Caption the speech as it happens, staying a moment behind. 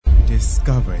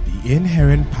discover the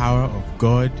inherent power of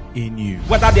God in you.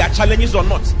 Whether there are challenges or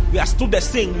not, we are still the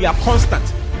same. We are constant.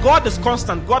 God is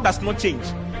constant. God does not change.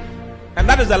 And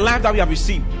that is the life that we have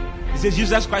received. It says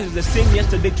Jesus Christ is the same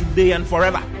yesterday, today, and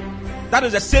forever. That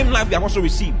is the same life we have also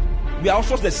received. We are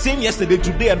also the same yesterday,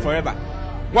 today, and forever.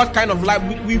 What kind of life?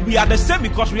 We are the same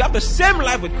because we have the same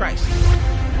life with Christ.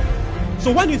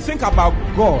 So when you think about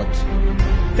God,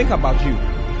 think about you.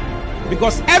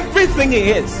 Because everything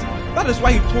He is, that is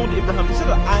why He told Abraham, He said,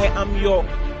 I am your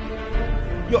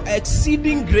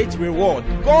exceeding great reward.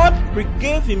 God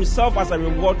gave Himself as a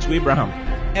reward to Abraham.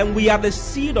 And we are the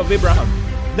seed of Abraham.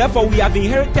 Therefore, we have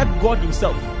inherited God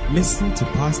Himself. Listen to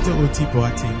Pastor O.T.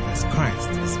 Boateng as Christ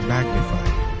is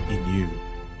magnified in you.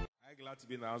 I'm glad to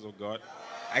be in the house of God.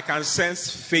 I can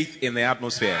sense faith in the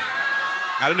atmosphere.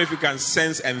 I don't know if you can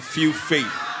sense and feel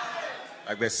faith.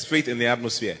 Like there's faith in the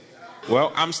atmosphere.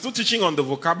 Well, I'm still teaching on the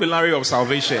vocabulary of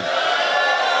salvation.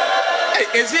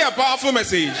 Hey, is it a powerful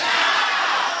message?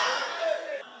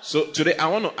 So today I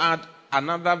want to add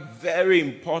another very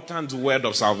important word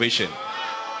of salvation.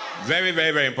 Very,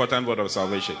 very, very important word of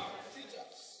salvation.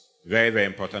 Very, very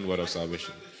important word of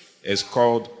salvation. It's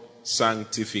called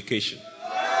sanctification.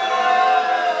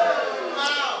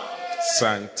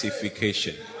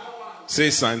 Sanctification. Say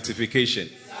sanctification.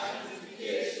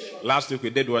 Last week we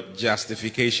did what?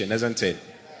 Justification, isn't it?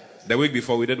 The week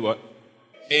before we did what?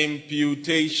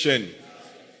 Imputation.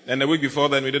 And the week before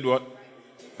then we did what?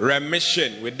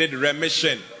 Remission. We did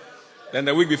remission. Then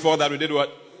the week before that we did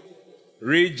what?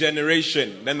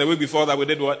 Regeneration. Then the week before that we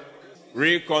did what?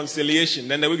 Reconciliation.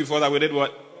 Then the week before that we did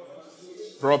what?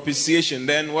 Propitiation.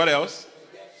 Then what else?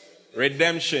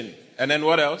 Redemption. And then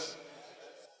what else?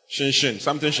 Shin.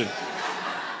 Something shin.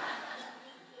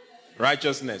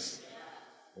 Righteousness.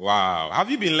 Wow.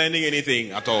 Have you been learning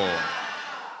anything at all?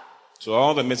 So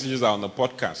all the messages are on the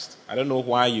podcast. I don't know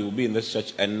why you will be in this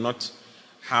church and not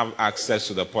have access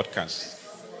to the podcast.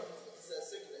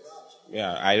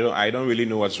 Yeah, I don't really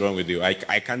know what's wrong with you. I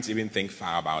can't even think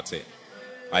far about it.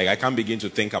 Like, I can't begin to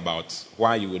think about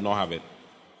why you would not have it.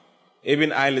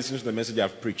 Even I listen to the message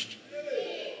I've preached.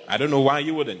 I don't know why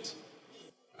you wouldn't.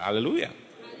 Hallelujah.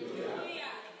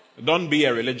 Don't be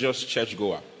a religious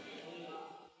churchgoer.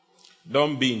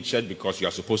 Don't be in church because you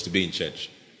are supposed to be in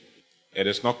church. It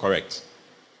is not correct.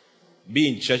 Be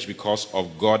in church because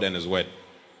of God and His Word.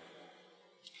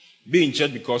 Be in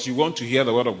church because you want to hear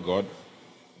the Word of God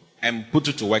and put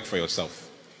it to work for yourself.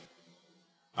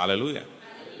 Hallelujah.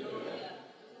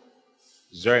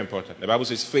 It's very important. The Bible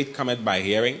says faith cometh by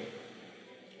hearing,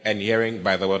 and hearing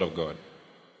by the Word of God.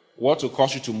 What will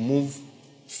cause you to move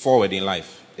forward in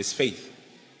life is faith.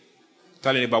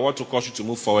 Tell me about what will cause you to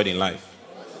move forward in life.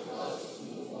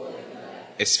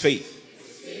 It's faith.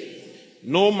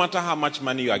 No matter how much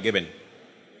money you are given,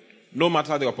 no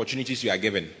matter the opportunities you are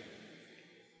given,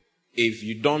 if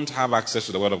you don't have access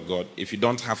to the Word of God, if you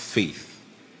don't have faith,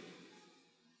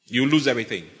 you lose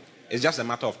everything. It's just a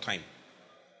matter of time.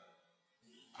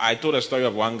 I told a story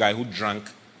of one guy who drank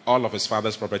all of his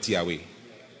father's property away.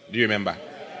 Do you remember?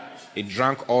 He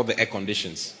drank all the air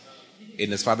conditions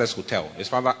in his father's hotel. His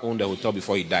father owned the hotel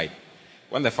before he died.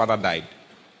 When the father died,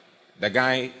 the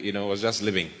guy, was just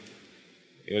living.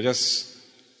 He was just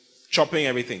chopping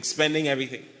everything, spending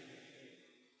everything.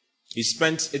 He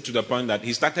spent it to the point that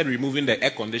he started removing the air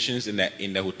conditions in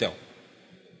the hotel.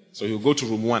 So he'll go to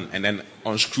room 1 and then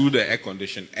unscrew the air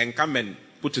condition and come and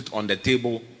put it on the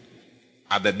table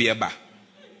at the beer bar.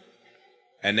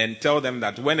 And then tell them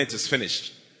that when it is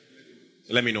finished,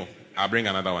 let me know. I'll bring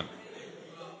another one.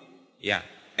 Yeah.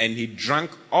 And he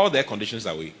drank all the air conditions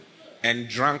away and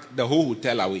drank the whole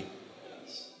hotel away.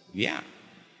 Yeah.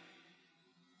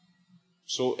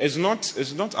 So it's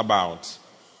not about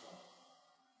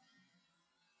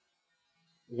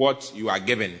what you are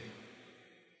given.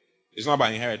 It's not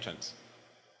about inheritance.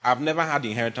 I've never had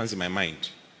inheritance in my mind.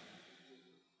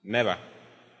 Never.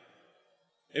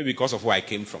 Maybe because of where I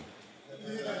came from.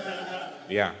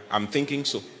 Yeah, I'm thinking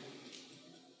so.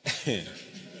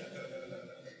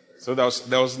 So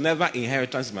there was never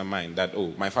inheritance in my mind that,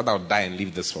 my father would die and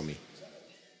leave this for me.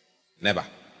 Never.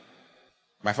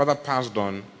 My father passed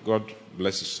on, God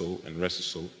bless his soul and rest his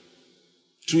soul,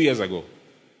 2 years ago.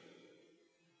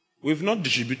 We've not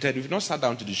sat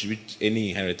down to distribute any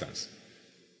inheritance.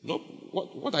 No,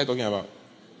 what are you talking about?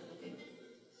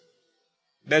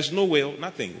 There's no will,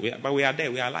 nothing. But we are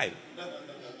there, we are alive.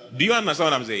 Do you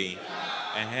understand what I'm saying?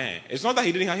 It's not that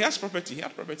he has property, he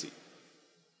had property.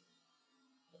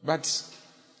 But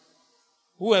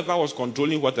whoever was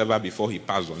controlling whatever before he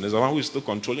passed on is the one who is still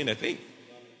controlling the thing.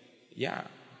 Yeah.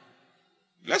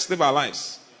 Let's live our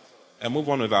lives and move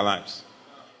on with our lives.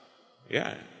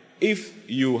 Yeah. if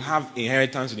you have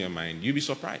inheritance in your mind, you'll be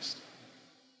surprised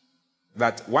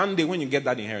that one day when you get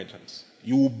that inheritance,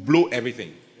 you will blow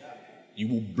everything. You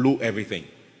will blow everything.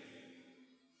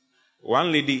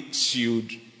 One lady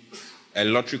sued a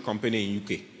lottery company in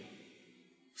UK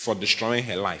for destroying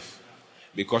her life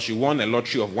because she won a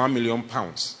lottery of £1 million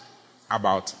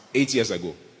about 8 years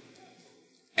ago.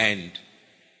 And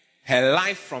her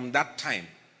life from that time,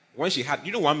 when she had,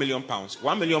 £1 million.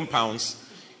 £1 million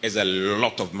is a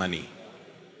lot of money.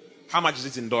 How much is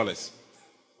it in dollars?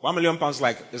 £1 million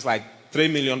is like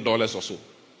 $3 million or so.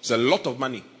 It's a lot of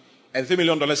money. And $3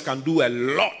 million can do a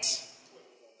lot.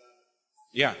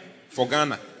 Yeah, for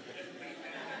Ghana.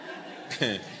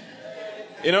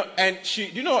 And she,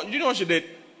 you know what she did?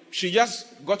 She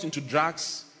just got into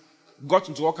drugs, got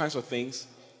into all kinds of things,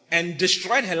 and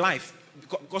destroyed her life.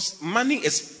 Because money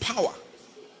is power.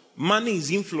 Money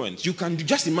is influence. You can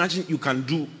just imagine if you can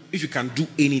do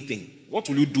anything. What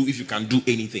will you do if you can do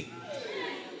anything?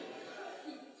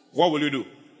 What will you do?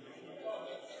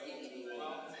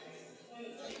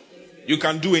 You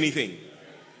can do anything.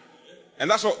 And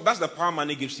that's the power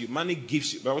money gives you. Money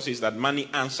gives you. The Bible says that money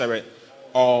answers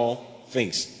all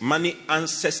things. Money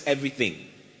answers everything.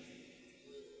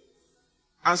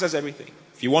 Answers everything.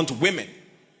 If you want women,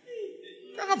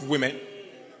 you can have women.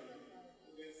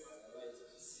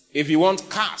 If you want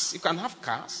cars, you can have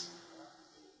cars.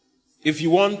 If you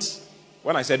want,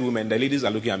 when I said women, the ladies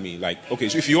are looking at me like, okay,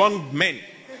 so if you want men, you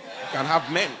can have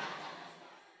men.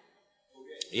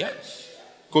 Yes.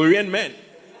 Korean men.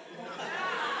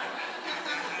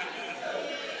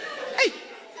 Hey.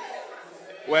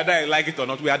 Whether you like it or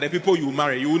not, we are the people you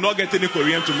marry. You will not get any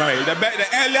Korean to marry. The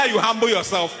earlier you humble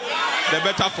yourself, the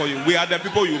better for you. We are the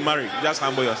people you marry. Just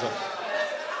humble yourself.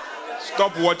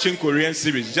 Stop watching Korean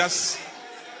series. Just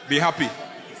be happy.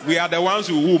 We are the ones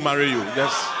who will marry you.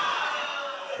 Just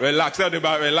relax. Tell them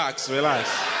about relax.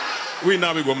 We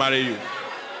now will marry you.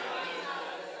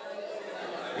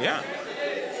 Yeah.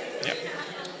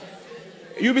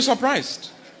 You'll be surprised.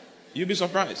 You'll be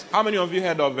surprised. How many of you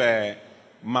heard of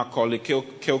Macaulay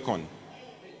Culkin?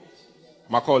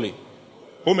 Macaulay.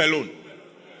 Home Alone.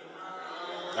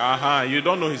 You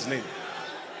don't know his name.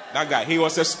 That guy. He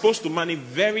was exposed to money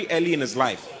very early in his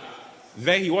life.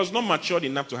 He was not matured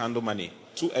enough to handle money.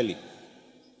 Too early.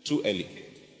 Do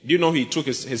you know he took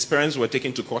his parents were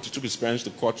taken to court. He took his parents to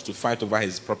court to fight over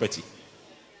his property,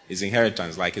 his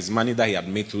inheritance, like his money that he had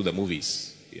made through the movies.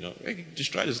 He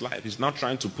destroyed his life. He's now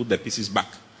trying to put the pieces back.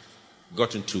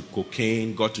 Got into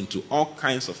cocaine, got into all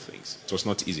kinds of things. It was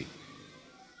not easy.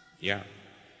 Yeah.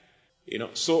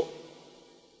 So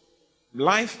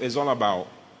life is all about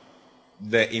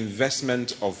the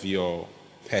investment of your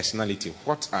personality.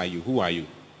 What are you? Who are you?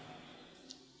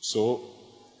 So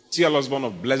T.L. Osborne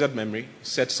of blessed memory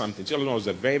said something. T.L. Osborne was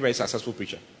a very, very successful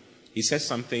preacher. He said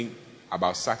something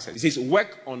about success. He says,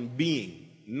 work on being,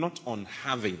 not on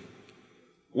having.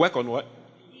 Work on what?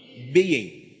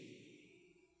 Being,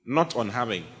 not on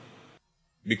having.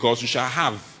 Because you shall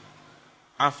have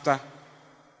after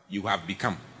you have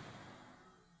become.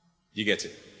 You get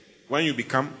it? When you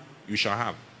become, you shall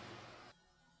have.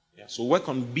 Yeah. So work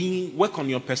on being, work on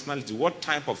your personality. What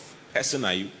type of person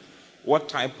are you? What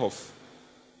type of...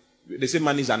 They say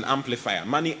money is an amplifier.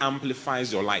 Money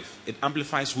amplifies your life. It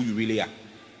amplifies who you really are.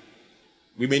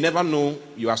 We may never know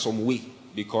you are some way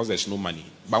because there's no money.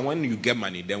 But when you get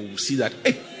money, then we'll see that,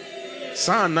 hey,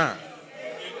 Sana,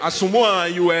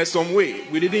 Asumwa, you were some way.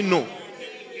 We didn't know.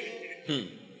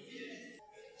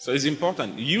 So it's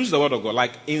important. Use the word of God.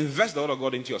 Like, invest the word of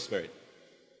God into your spirit.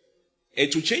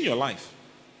 It will change your life.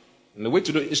 And the way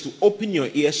to do it is to open your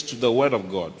ears to the word of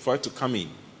God for it to come in.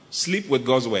 Sleep with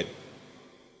God's word.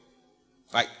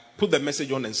 Like, put the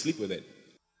message on and sleep with it.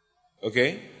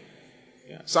 Okay?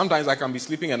 Yeah. Sometimes I can be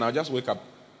sleeping and I'll just wake up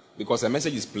because a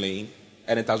message is playing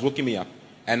and it has woken me up.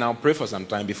 And I'll pray for some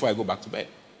time before I go back to bed.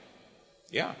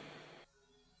 Yeah.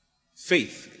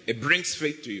 Faith. It brings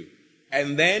faith to you.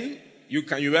 And then you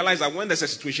realize that when there's a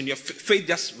situation, your faith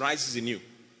just rises in you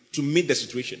to meet the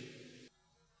situation.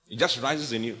 It just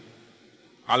rises in you.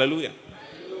 Hallelujah.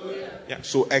 Yeah.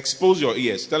 So expose your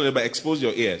ears. Tell everybody, expose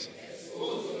your ears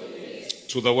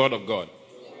to the word of God.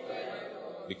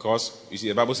 Because, you see,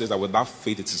 the Bible says that without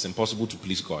faith, it is impossible to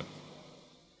please God.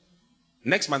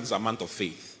 Next month is a month of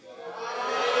faith.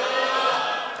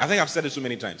 I think I've said it so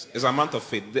many times. It's a month of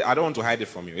faith. I don't want to hide it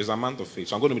from you. It's a month of faith.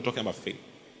 So I'm going to be talking about faith.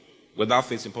 Without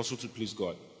faith, it's impossible to please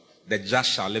God. The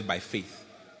just shall live by faith.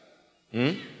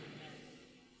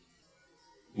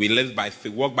 We live by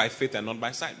faith, walk by faith and not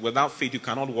by sight. Without faith, you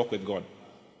cannot walk with God.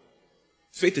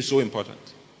 Faith is so important.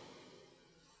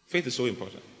 Faith is so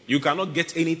important. You cannot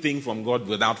get anything from God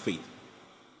without faith.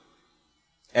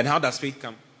 And how does faith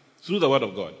come? Through the word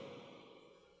of God.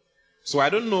 So I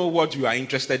don't know what you are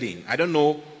interested in. I don't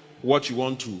know what you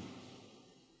want to,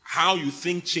 how you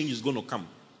think change is going to come.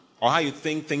 Or how you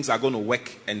think things are going to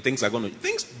work and things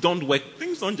don't work.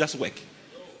 Things don't just work. Do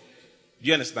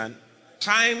you understand?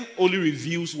 Time only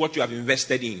reveals what you have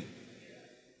invested in.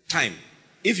 Time.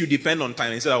 If you depend on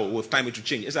time and say, oh, with time it will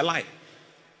change, it's a lie.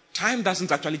 Time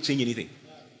doesn't actually change anything.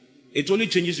 It only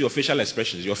changes your facial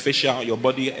expressions, your facial, your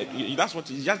body.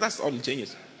 That's all it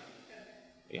changes.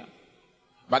 Yeah.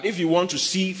 But if you want to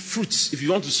see fruits, if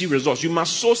you want to see results, you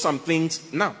must sow some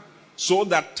things now, so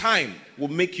that time will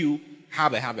make you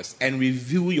have a harvest and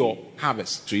reveal your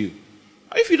harvest to you.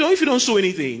 If you don't sow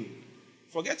anything,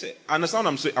 forget it. Understand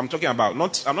what I'm talking about? I'm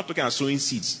not talking about sowing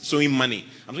seeds, sowing money.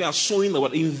 I'm talking about sowing the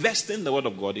word, investing the word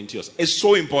of God into yourself. It's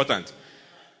so important.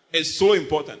 It's so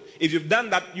important. If you've done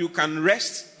that, you can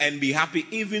rest and be happy,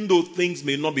 even though things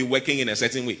may not be working in a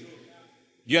certain way. Do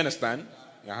you understand?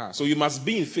 Uh-huh. So you must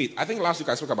be in faith. I think last week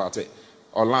I spoke about it,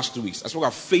 or last 2 weeks. I spoke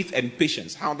about faith and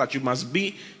patience. How that you must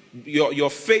be. Your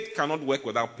faith cannot work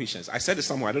without patience. I said it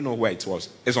somewhere. I don't know where it was.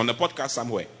 It's on the podcast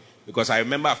somewhere. Because I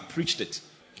remember I've preached it.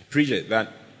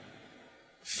 That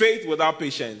faith without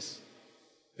patience,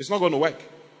 it's not going to work.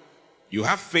 You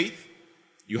have faith.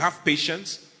 You have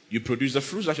patience. You produce the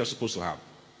fruits that you're supposed to have.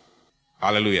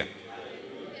 Hallelujah.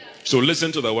 So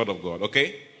listen to the word of God,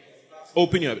 okay?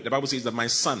 The Bible says that my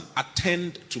son,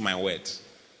 attend to my words.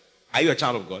 Are you a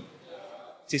child of God?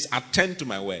 It says, attend to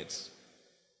my words.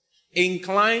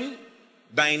 Incline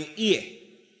thine ear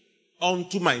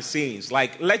unto my sayings.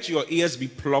 Like, let your ears be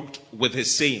plugged with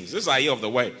his sayings. This is our ear of the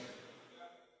word.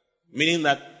 Meaning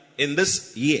that in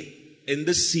this year, in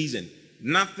this season,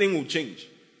 nothing will change.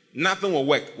 Nothing will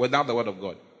work without the word of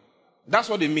God. That's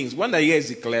what it means. When the year is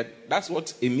declared, that's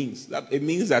what it means. It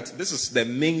means that this is the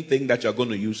main thing that you're going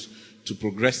to use to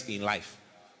progress in life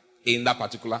in that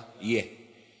particular year.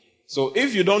 So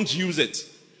if you don't use it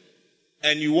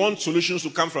and you want solutions to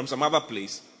come from some other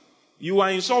place, you are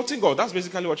insulting God. That's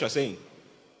basically what you're saying.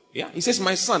 Yeah. He says,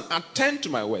 my son, attend to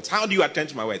my words. How do you attend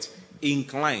to my words?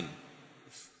 Incline.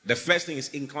 The first thing is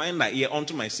incline thy ear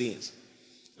unto my sayings.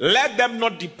 Let them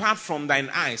not depart from thine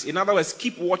eyes. In other words,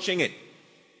 keep watching it.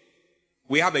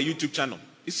 We have a YouTube channel.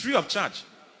 It's free of charge.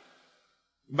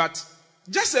 But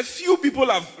just a few people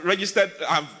have registered,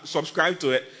 have subscribed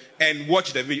to it and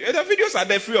watched the video. And the videos are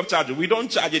there free of charge. We don't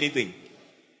charge anything.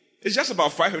 It's just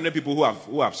about 500 people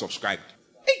who have subscribed.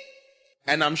 Hey.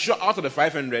 And I'm sure out of the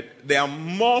 500, there are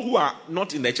more who are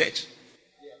not in the church.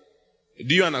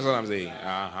 Do you understand what I'm saying?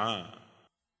 Uh-huh.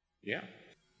 Yeah.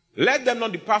 Let them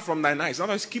not depart from thine eyes.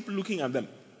 Otherwise, keep looking at them.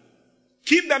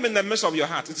 Keep them in the midst of your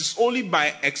heart. It is only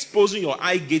by exposing your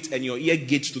eye gate and your ear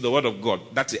gate to the word of God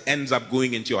that it ends up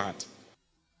going into your heart.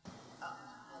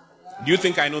 Do you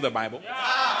think I know the Bible?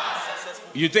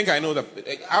 You think I know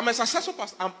I'm a successful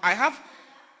pastor.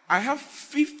 I have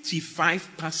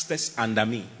 55 pastors under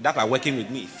me that are working with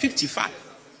me. 55.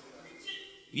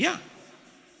 Yeah.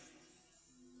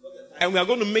 And we are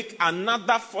going to make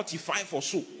another 45 or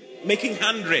so, making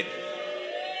 100.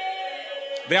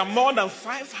 There are more than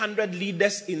 500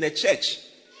 leaders in the church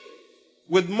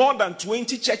with more than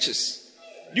 20 churches.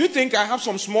 Do you think I have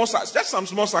some small success? Just some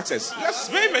small success. Yes,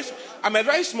 very, very. I'm a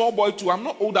very small boy too. I'm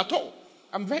not old at all.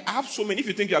 I have so many. If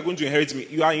you think you are going to inherit me,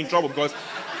 you are in trouble because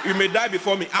you may die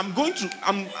before me. I'm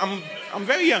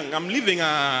very young. I'm living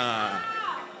hey.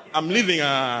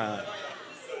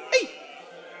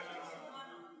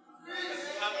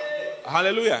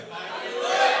 Hallelujah.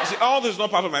 You see, all this is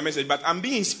not part of my message, but I'm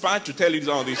being inspired to tell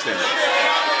you all these things.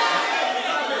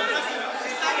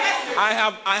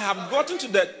 I have gotten to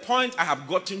the point I have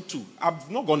gotten to. I've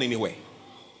not gone anywhere.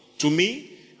 To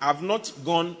me, I've not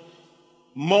gone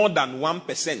more than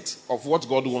 1% of what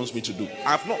God wants me to do.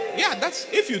 I've not. Yeah, that's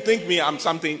if you think me I'm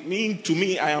something. To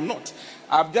me, I am not.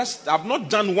 I've not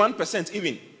done 1%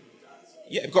 even.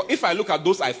 Yeah, because if I look at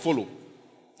those I follow,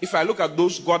 if I look at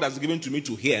those God has given to me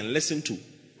to hear and listen to,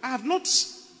 I have not.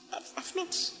 I've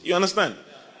not. You understand?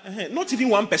 Not even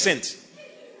 1%.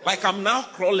 Like I'm now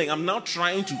crawling. I'm now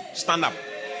trying to stand up.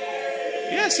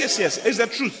 Yes. It's the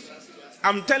truth.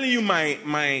 I'm telling you my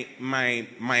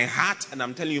heart, and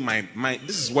I'm telling you my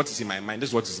this is what is in my mind. This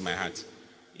is what is in my heart.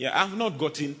 Yeah, I've not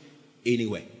gotten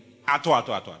anywhere at all.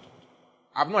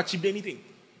 I've not achieved anything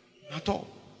at all.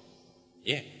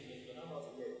 Yeah.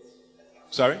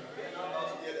 Sorry.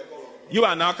 You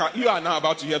are now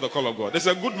about to hear the call of God. It's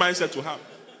a good mindset to have.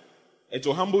 It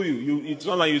will humble you. It's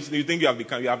not like you think you have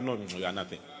become. You have not. You are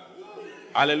nothing.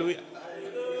 Hallelujah.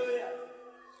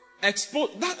 Expose.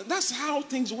 That's how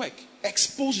things work.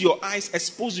 Expose your eyes.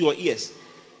 Expose your ears.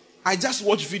 I just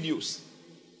watch videos.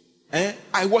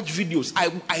 I watch videos.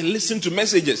 I listen to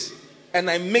messages. And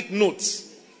I make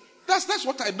notes.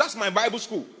 That's my Bible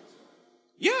school.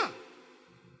 Yeah.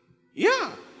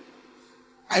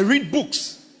 I read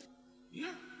books.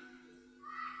 Yeah.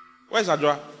 Where's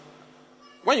Adra?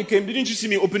 When you came, didn't you see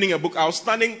me opening a book? I was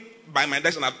standing by my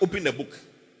desk and I'd opened the book.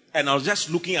 And I was just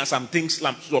looking at some things,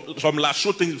 some last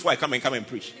show things before I come and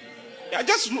preach. Yeah,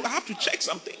 I have to check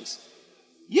some things.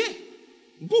 Yeah.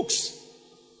 Books.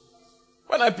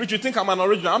 When I preach, you think I'm an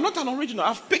original. I'm not an original.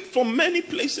 I've picked from many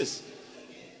places.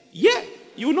 Yeah.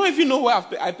 You know if you know where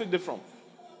I picked it from.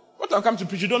 What I'll come to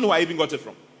preach, you don't know where I even got it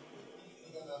from.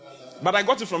 But I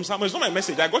got it from somewhere. It's not my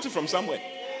message. I got it from somewhere.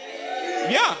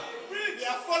 Yeah.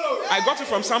 I got it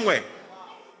from somewhere.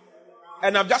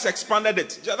 And I've just expanded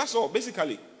it. That's all,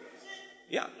 basically.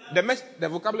 Yeah. The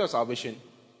vocabulary of salvation,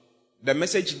 the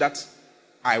message that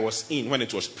I was in when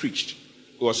it was preached,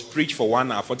 it was preached for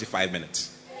 1 hour, 45 minutes.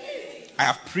 I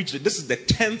have preached it. This is the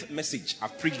 10th message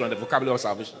I've preached on the vocabulary of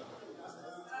salvation.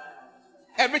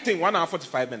 Everything 1 hour,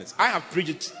 45 minutes. I have preached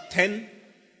it 10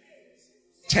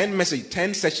 messages,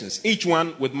 10 sessions, each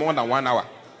one with more than 1 hour.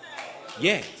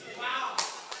 Yeah.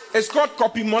 It's called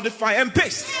copy, modify, and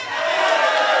paste.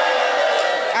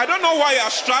 I don't know why you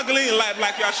are struggling in life,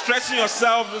 like you are stressing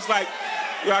yourself. It's like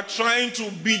you are trying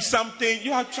to be something.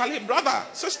 You are Charlie, brother,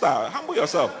 sister, humble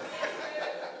yourself.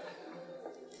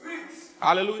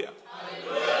 Hallelujah.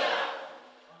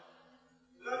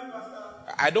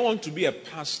 I don't want to be a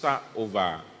pastor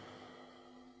over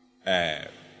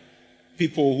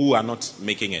people who are not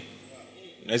making it.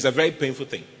 It's a very painful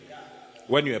thing.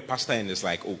 When you're a pastor and it's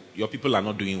like, oh, your people are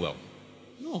not doing well.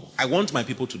 No, I want my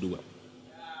people to do well.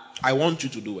 I want you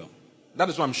to do well. That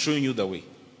is why I'm showing you the way.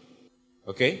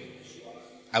 Okay?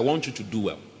 I want you to do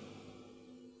well.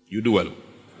 You do well.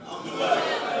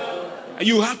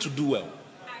 You have to do well.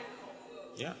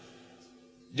 Yeah.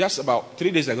 Just about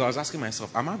 3 days ago, I was asking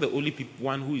myself, am I the only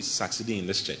one who is succeeding in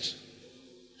this church?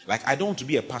 Like, I don't want to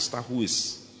be a pastor who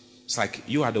is, it's like,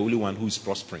 you are the only one who is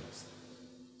prospering.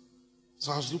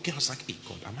 So I was looking, I was like, hey,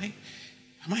 God, am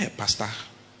I a pastor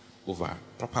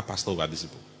proper pastor over these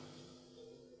people?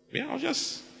 Yeah,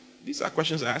 these are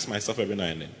questions I ask myself every now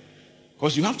and then.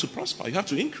 Because you have to prosper, you have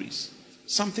to increase.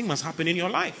 Something must happen in your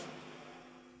life.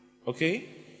 Okay?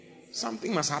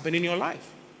 Something must happen in your life.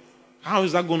 How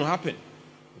is that going to happen?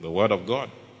 The word of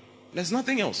God. There's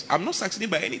nothing else. I'm not succeeding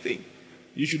by anything.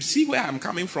 You should see where I'm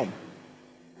coming from.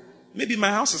 Maybe my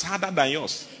house is harder than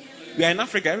yours. We are in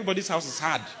Africa, everybody's house is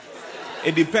hard.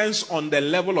 It depends on the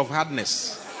level of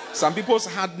hardness. Some people's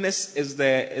hardness is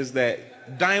the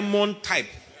diamond type.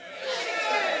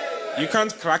 You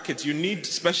can't crack it. You need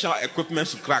special equipment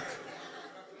to crack.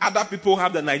 Other people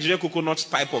have the Nigerian coconut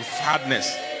type of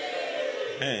hardness.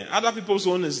 Other people's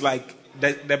own is like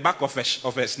the back of a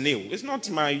snail. It's not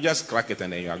you just crack it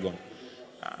and then you are gone.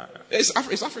 It's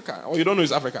Africa. Or you don't know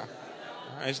it's Africa.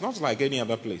 It's not like any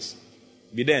other place.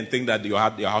 Be there and think that your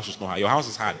house is not hard. Your house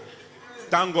is hard.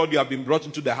 Thank God you have been brought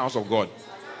into the house of God.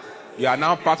 You are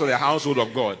now part of the household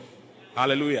of God.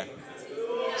 Hallelujah.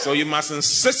 So you must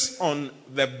insist on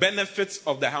the benefits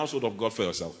of the household of God for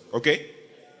yourself. Okay?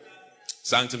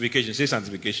 Sanctification. Say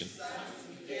sanctification.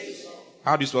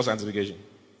 How do you spell sanctification?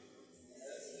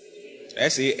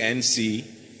 S-A-N-C-T-I.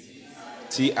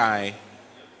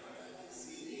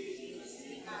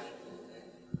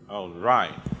 All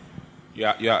right.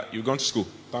 You've gone to school.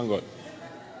 Thank God.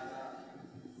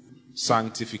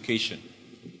 Sanctification.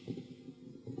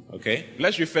 Okay?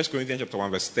 Let's read 1 Corinthians chapter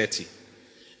 1 verse 30.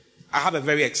 I have a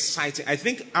very exciting, I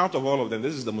think out of all of them,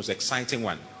 this is the most exciting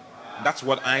one. That's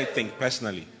what I think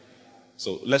personally.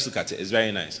 So let's look at it. It's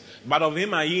very nice. But of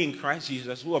him are ye in Christ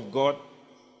Jesus, who of God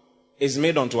is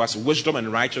made unto us wisdom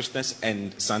and righteousness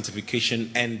and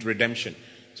sanctification and redemption.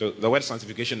 So the word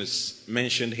sanctification is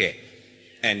mentioned here.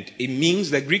 And it means,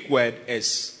 the Greek word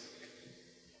is,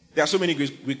 there are so many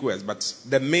Greek words, but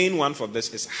the main one for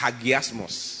this is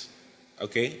hagiasmos.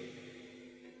 Okay?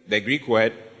 The Greek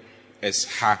word is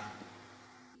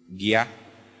hagiasmos.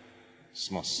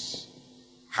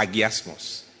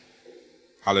 Hagiasmos.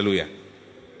 Hallelujah.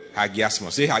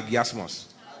 Hagiasmos. Say hagiasmos.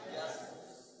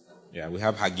 Yeah, we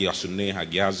have hagiasune,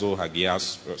 hagiazo,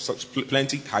 hagias,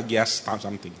 plenty, hagias,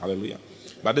 something. Hallelujah.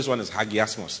 But this one is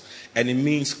hagiasmos. And it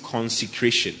means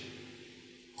consecration.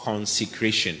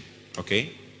 Consecration.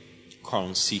 Okay?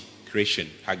 Consecration.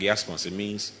 Hagiasmos. It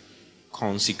means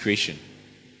consecration.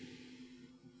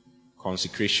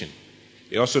 Consecration.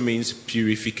 It also means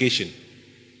purification.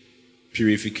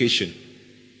 Purification.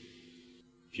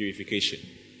 Purification.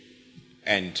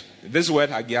 And this word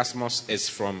hagiasmos is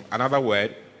from another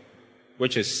word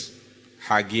which is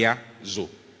hagiazo.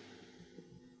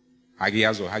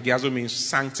 Hagiazo. Hagiazo means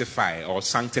sanctify or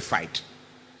sanctified.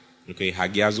 Okay,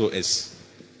 hagiazo is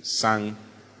sanctify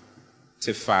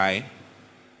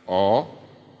or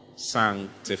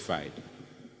sanctified.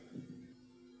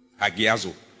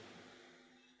 Hagiazo.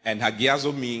 And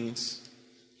hagiazo means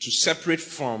to separate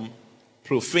from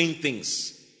profane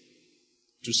things.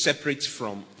 To separate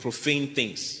from profane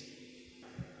things.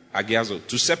 Hagiazo.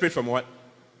 To separate from what?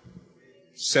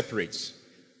 Separate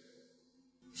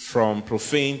from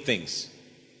profane things.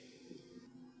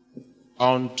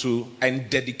 Unto and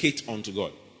dedicate unto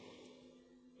God.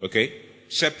 Okay?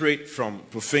 Separate from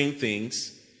profane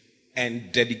things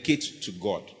and dedicate to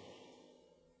God.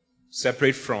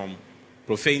 Separate from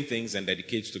profane things and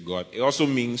dedicate to God. It also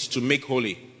means to make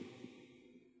holy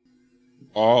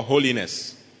or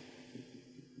holiness.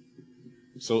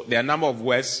 So there are a number of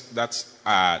words that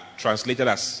are translated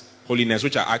as holiness,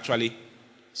 which are actually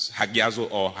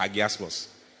hagiazo or hagiasmos.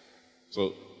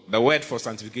 So the word for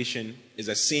sanctification is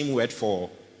the same word for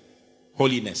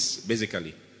holiness,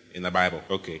 basically, in the Bible.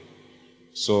 Okay.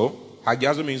 So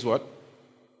hagiazo means what?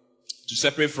 To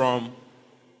separate from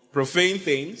profane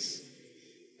things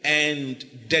and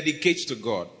dedicate to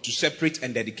God. To separate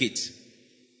and dedicate.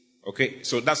 Okay.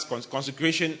 So that's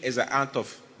consecration is an act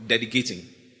of dedicating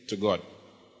to God.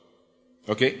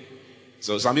 Okay?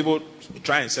 So some people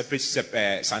try and separate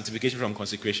sanctification from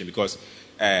consecration because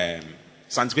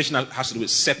sanctification has to do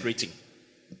with separating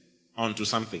onto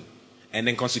something. And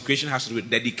then consecration has to do with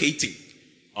dedicating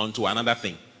onto another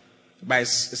thing. But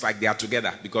it's like they are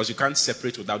together because you can't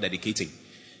separate without dedicating.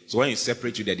 So when you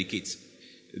separate, you dedicate.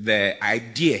 The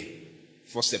idea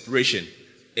for separation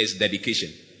is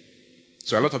dedication.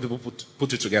 So a lot of people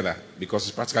put it together because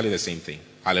it's practically the same thing.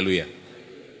 Hallelujah.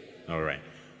 All right.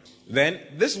 Then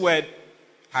this word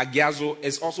hagiazo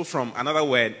is also from another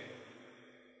word,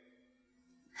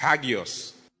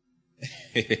 hagios.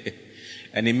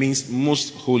 And it means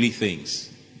most holy things.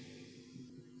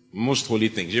 Most holy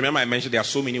things. You remember I mentioned there are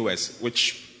so many words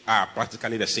which are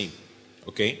practically the same.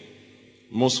 Okay?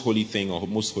 Most holy thing or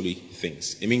most holy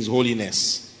things. It means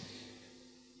holiness.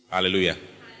 Hallelujah.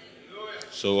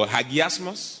 So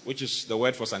hagiasmos, which is the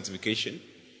word for sanctification,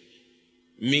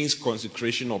 means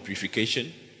consecration or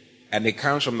purification. And it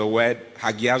comes from the word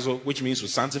hagiazo, which means to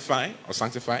sanctify or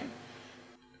sanctify,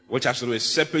 which has to do with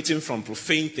separating from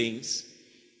profane things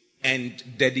and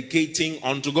dedicating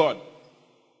unto God.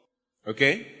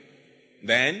 Okay?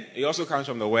 Then it also comes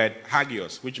from the word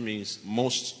hagios, which means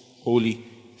most holy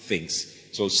things.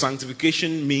 So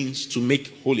sanctification means to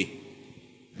make holy.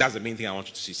 That's the main thing I want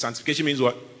you to see. Sanctification means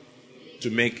what? To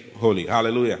make holy.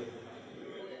 Hallelujah.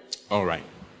 All right.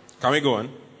 Can we go on?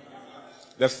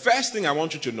 The first thing I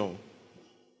want you to know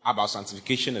about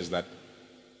sanctification is that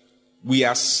we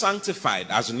are sanctified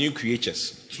as new creatures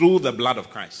through the blood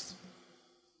of Christ.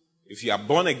 If you are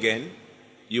born again,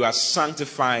 you are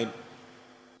sanctified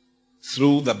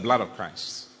through the blood of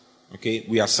Christ. Okay?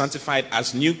 We are sanctified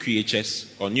as new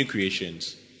creatures or new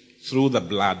creations through the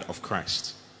blood of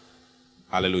Christ.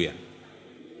 Hallelujah.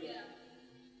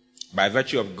 By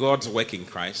virtue of God's work in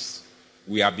Christ,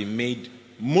 we have been made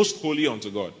most holy unto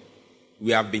God.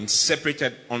 We have been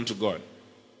separated unto God.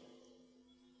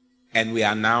 And we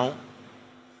are now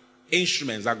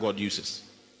instruments that God uses.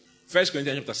 1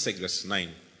 Corinthians chapter 6 verse 9.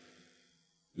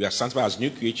 We are sanctified as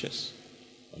new creatures,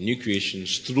 or new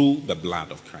creations through the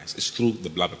blood of Christ. It's through the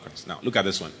blood of Christ. Now, look at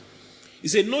this one. He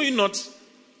said, know you not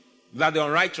that the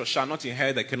unrighteous shall not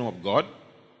inherit the kingdom of God?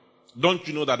 Don't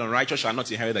you know that the unrighteous shall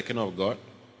not inherit the kingdom of God?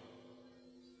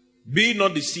 Be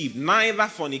not deceived, neither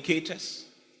fornicators,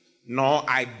 nor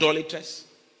idolaters,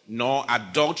 nor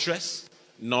adulterers,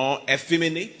 nor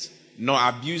effeminate, nor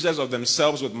abusers of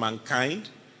themselves with mankind,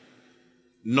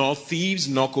 nor thieves,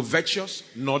 nor covetous,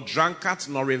 nor drunkards,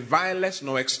 nor revilers,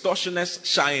 nor extortioners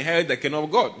shall inherit the kingdom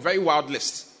of God. Very wild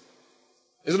list.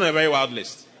 Isn't it a very wild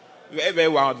list? Very, very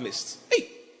wild list. Hey,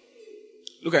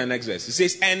 look at the next verse. It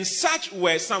says, and such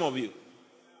were some of you.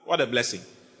 What a blessing.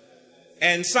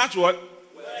 And such what?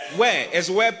 Where? Is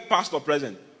where past or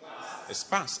present? It's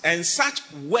past. And such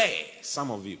were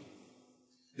some of you.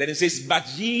 Then it says, but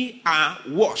ye are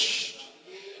washed,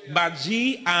 but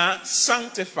ye are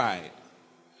sanctified,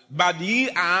 but ye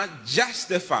are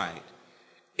justified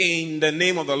in the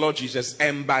name of the Lord Jesus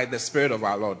and by the Spirit of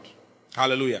our Lord.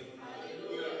 Hallelujah.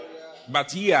 Hallelujah.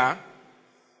 But ye are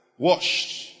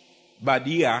washed, but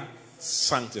ye are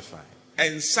sanctified.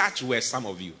 And such were some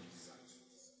of you.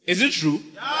 Is it true?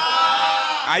 Yeah.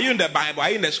 Are you in the Bible? Are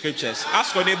you in the scriptures?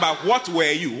 Ask your neighbor, what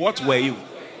were you? What were you?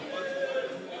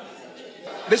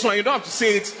 This one, you don't have to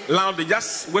say it loudly.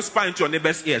 Just whisper into your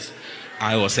neighbor's ears.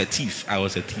 I was a thief. I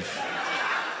was a thief.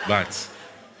 But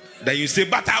Then you say,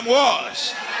 but I'm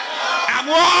washed. I'm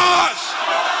washed.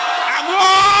 I'm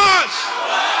washed.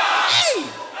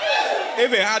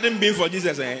 If it hadn't been for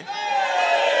Jesus,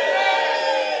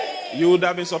 you would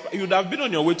have been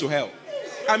on your way to hell.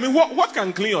 I mean, what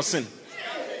can clean your sin?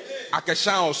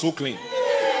 Akesha or so clean,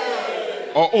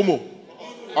 or Omo,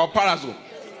 or Parazo.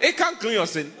 It can't clean your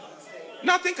sin.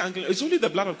 Nothing can clean. It's only the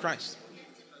blood of Christ.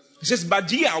 It says, but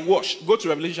ye are washed. Go to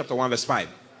Revelation chapter 1 verse 5.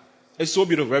 It's so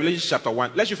beautiful. Revelation chapter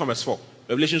 1. Let's read from verse 4.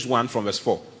 Revelation 1 from verse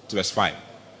 4 to verse 5.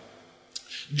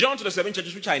 John to the 7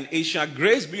 churches which are in Asia,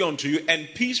 grace be unto you, and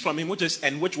peace from him which is,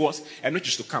 and which was, and which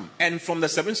is to come. And from the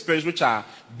 7 spirits which are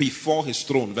before his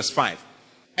throne. Verse 5.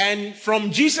 And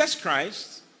from Jesus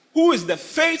Christ, who is the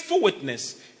faithful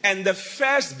witness, and the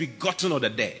first begotten of the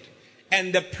dead,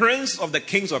 and the prince of the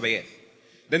kings of the earth.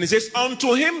 Then he says,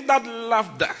 unto him that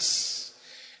loved us,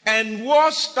 and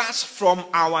washed us from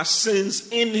our sins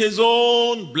in his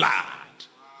own blood.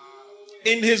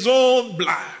 In his own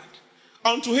blood.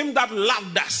 Unto him that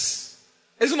loved us.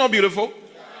 Isn't that beautiful?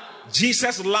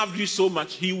 Jesus loved you so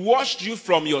much, he washed you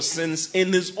from your sins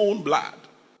in his own blood.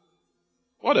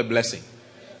 What a blessing.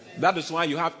 That is why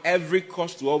you have every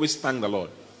cause to always thank the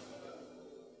Lord.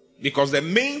 Because the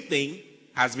main thing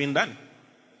has been done.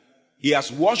 He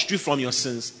has washed you from your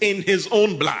sins in his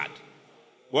own blood.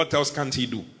 What else can't he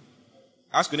do?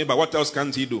 Ask your neighbor, what else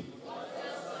can't he do?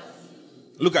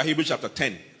 Look at Hebrews chapter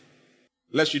 10.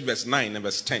 Let's read verse 9 and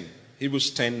verse 10.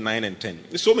 Hebrews 10, 9 and 10.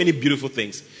 There's so many beautiful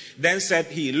things. Then said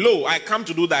he, lo, I come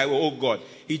to do thy will, O God.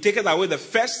 He taketh away the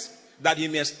first, that he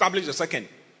may establish the second.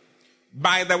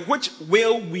 By the which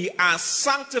will we are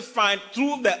sanctified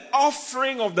through the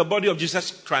offering of the body of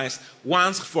Jesus Christ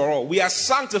once for all. We are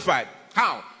sanctified.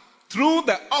 How? Through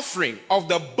the offering of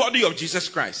the body of Jesus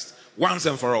Christ once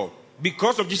and for all.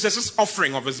 Because of Jesus'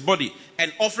 offering of his body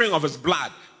and offering of his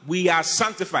blood, we are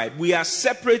sanctified. We are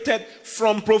separated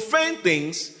from profane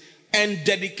things and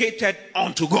dedicated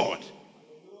unto God.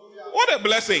 What a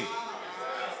blessing.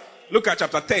 Look at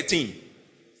chapter 13.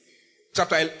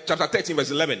 Chapter 13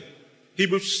 verse 11.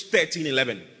 Hebrews 13,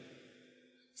 11.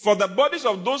 For the bodies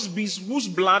of those beasts whose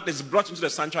blood is brought into the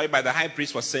sanctuary by the high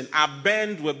priest for sin are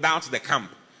burned without the camp.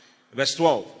 Verse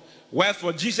 12.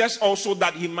 Wherefore Jesus also,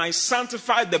 that he might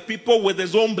sanctify the people with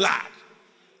his own blood,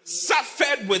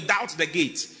 suffered without the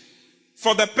gate.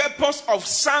 For the purpose of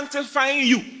sanctifying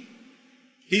you,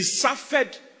 he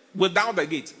suffered without the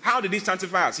gate. How did he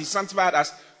sanctify us? He sanctified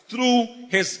us through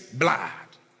his blood.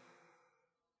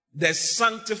 There's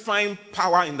sanctifying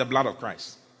power in the blood of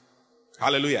Christ.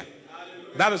 Hallelujah.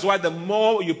 Hallelujah. That is why the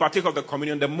more you partake of the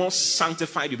communion, the more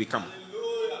sanctified you become.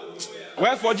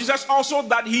 Wherefore Jesus also,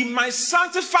 that he might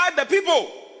sanctify the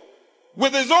people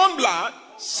with his own blood,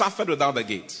 suffered without the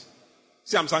gate.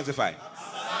 See, I'm sanctified.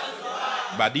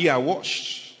 But ye are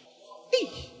washed.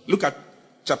 Look at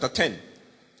chapter 10.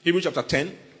 Hebrews chapter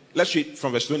 10. Let's read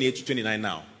from verse 28 to 29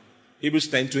 now. Hebrews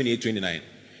 10, 28, 29.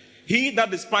 He that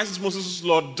despises Moses'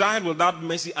 law died without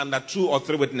mercy under 2 or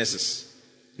 3 witnesses.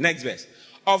 Next verse.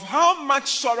 Of how much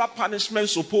sorrow punishment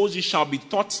suppose ye shall be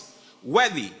thought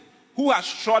worthy, who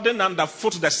has trodden under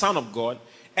foot the Son of God,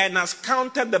 and has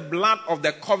counted the blood of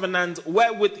the covenant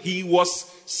wherewith he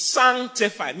was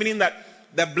sanctified. Meaning that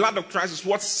the blood of Christ is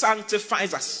what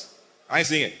sanctifies us. Are you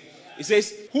seeing it? It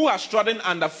says, who has trodden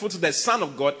under foot the Son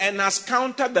of God, and has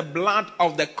counted the blood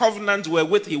of the covenant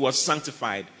wherewith he was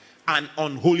sanctified, an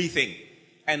unholy thing,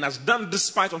 and has done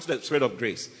despite unto the Spirit of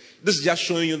grace. This is just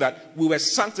showing you that we were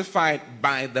sanctified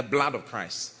by the blood of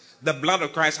Christ. The blood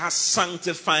of Christ has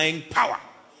sanctifying power.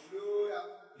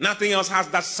 Nothing else has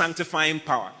that sanctifying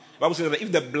power. The Bible says that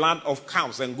if the blood of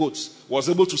cows and goats was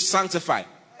able to sanctify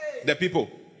the people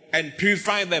and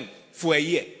purify them for a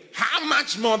year, how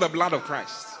much more the blood of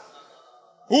Christ,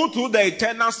 who through the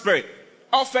eternal Spirit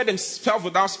offered himself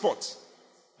without spot.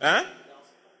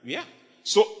 Yeah.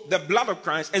 So the blood of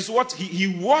Christ is what he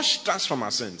washed us from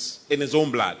our sins in his own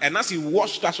blood. And as he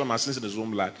washed us from our sins in his own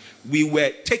blood, we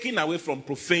were taken away from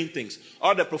profane things.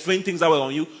 All the profane things that were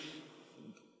on you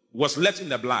was left in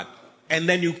the blood. And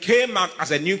then you came out as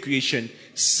a new creation,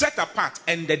 set apart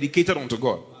and dedicated unto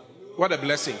God. What a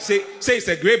blessing. Say it's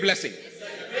a great blessing. It's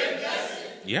a great blessing.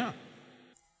 Yeah.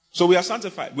 So we are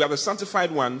sanctified. We are the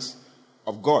sanctified ones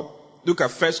of God. Look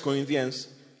at 1 Corinthians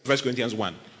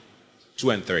 1, 2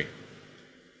 and 3.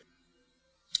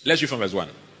 Let's read from verse 1.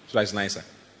 So that's nicer.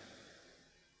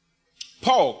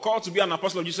 Paul, called to be an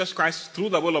apostle of Jesus Christ through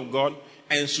the will of God,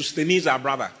 and Sosthenes our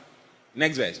brother.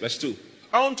 Next verse, verse 2.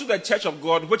 Unto the church of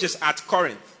God which is at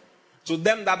Corinth, to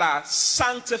them that are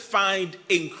sanctified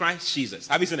in Christ Jesus.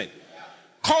 Have you seen it?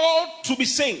 Called to be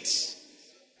saints.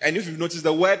 And if you've noticed,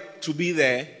 the word to be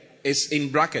there is in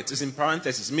brackets, it's in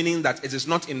parentheses, meaning that it is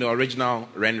not in the original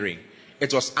rendering.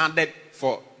 It was added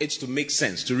for it to make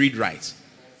sense, to read right.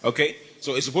 Okay?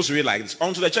 So it's supposed to read like this.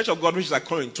 Unto the church of God which is at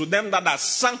Corinth, to them that are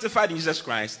sanctified in Jesus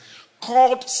Christ,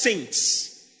 called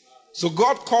saints. So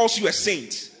God calls you a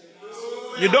saint.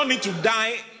 You don't need to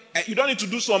die. You don't need to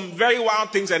do some very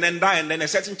wild things and then die, and then a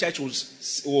certain church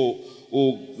will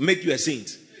make you a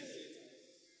saint.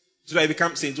 So that you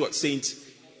become Saint what? Saint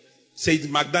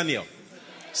McDaniel,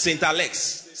 Saint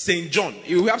Alex, Saint John.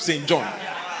 You have Saint John.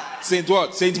 Saint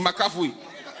what? Saint McAfee.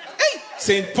 Hey,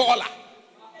 Saint Paula,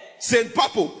 Saint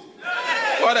Papo.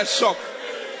 What a shock!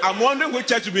 I'm wondering which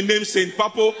church will be named Saint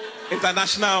Papo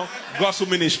International Gospel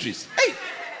Ministries. Hey.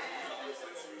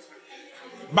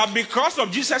 But because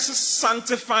of Jesus'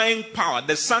 sanctifying power,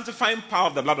 the sanctifying power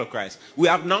of the blood of Christ, we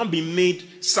have now been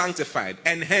made sanctified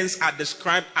and hence are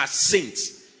described as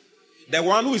saints. The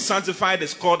one who is sanctified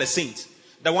is called a saint.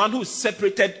 The one who is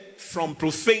separated from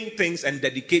profane things and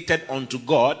dedicated unto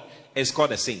God is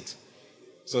called a saint.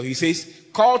 So he says,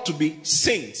 called to be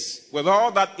saints, with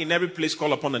all that in every place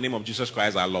call upon the name of Jesus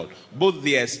Christ our Lord, both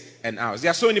theirs and ours.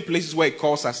 There are so many places where it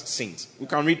calls us saints. We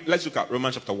can read, let's look at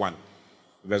Romans chapter 1,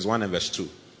 verse 1 and verse 2.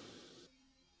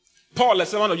 Paul, a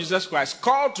servant of Jesus Christ,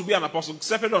 called to be an apostle,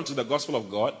 separate unto the gospel of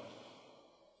God,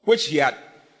 which he had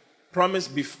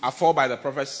promised before by the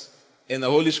prophets in the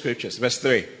Holy Scriptures. Verse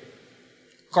 3.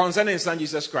 Concerning his son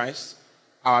Jesus Christ,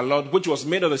 our Lord, which was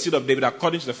made of the seed of David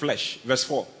according to the flesh. Verse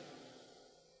 4.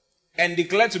 And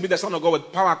declared to be the Son of God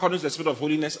with power according to the Spirit of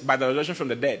holiness by the resurrection from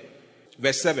the dead.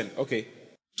 Verse 7. Okay.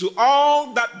 To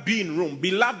all that be in Rome,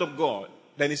 beloved of God,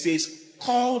 then he says,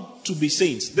 called to be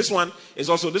saints. This one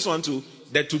too,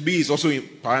 that to be is also in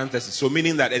parentheses. So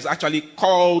meaning that it's actually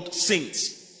called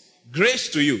saints. Grace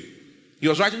to you. He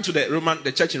was writing to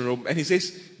the church in Rome, and he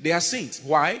says, they are saints.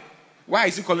 Why? Why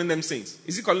is he calling them saints?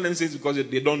 Is he calling them saints because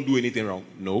they don't do anything wrong?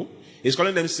 No. He's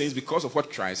calling them saints because of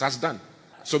what Christ has done.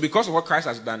 So because of what Christ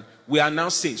has done, we are now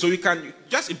saints. So you can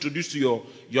just introduce to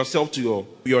yourself to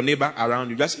your neighbor around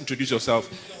you. Just introduce yourself.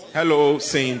 Hello,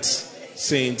 saints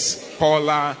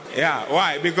Paula. Yeah,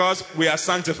 why? Because we are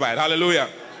sanctified. Hallelujah.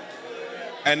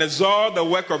 And it's all the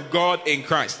work of God in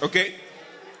Christ. Okay?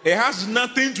 It has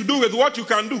nothing to do with what you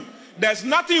can do. There's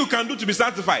nothing you can do to be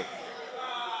sanctified.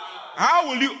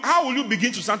 How will you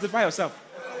begin to sanctify yourself?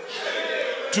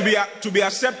 To be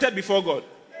accepted before God.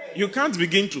 You can't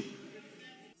begin to.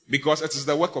 Because it is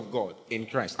the work of God in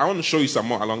Christ. I want to show you some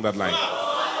more along that line.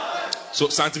 So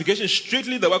sanctification is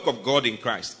strictly the work of God in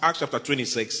Christ. Acts chapter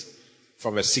 26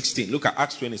 from verse 16. Look at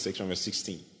Acts 26 from verse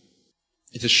 16.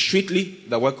 It is strictly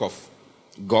the work of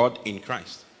God in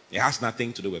Christ. It has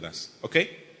nothing to do with us. Okay?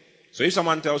 So if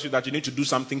someone tells you that you need to do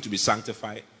something to be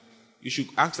sanctified, you should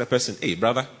ask the person, hey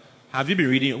brother, have you been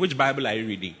reading? Which Bible are you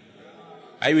reading?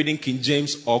 Are you reading King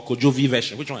James or Kojovi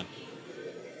version? Which one?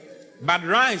 But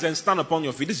rise and stand upon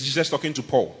your feet. This is Jesus talking to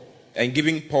Paul and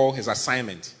giving Paul his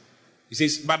assignment. He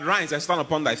says, but rise and stand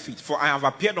upon thy feet, for I have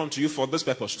appeared unto you for this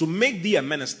purpose, to make thee a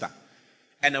minister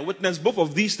and a witness both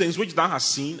of these things which thou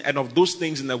hast seen and of those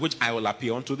things in the which I will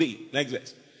appear unto thee. Next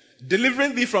verse.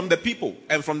 Delivering thee from the people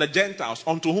and from the Gentiles,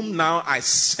 unto whom now I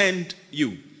send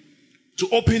you, to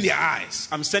open their eyes.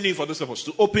 I'm sending you for this purpose,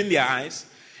 to open their eyes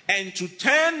and to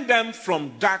turn them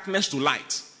from darkness to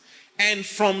light and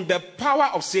from the power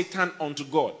of Satan unto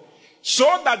God,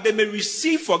 so that they may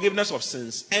receive forgiveness of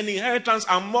sins and inheritance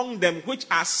among them which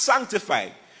are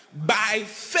sanctified by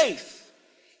faith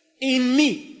in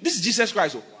me. This is Jesus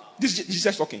Christ. This is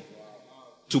Jesus talking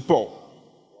to Paul.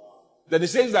 Then he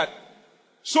says that,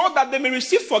 so that they may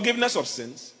receive forgiveness of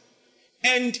sins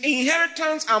and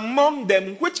inheritance among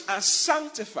them which are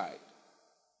sanctified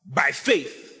by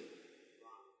faith,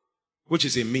 which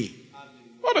is in me.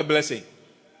 What a blessing.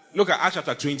 Look at Acts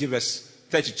chapter 20 verse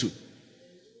 32.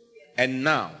 And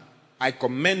now I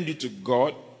commend you to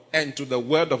God and to the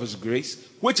word of his grace,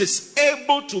 which is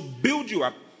able to build you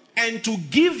up and to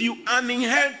give you an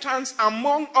inheritance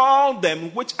among all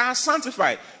them which are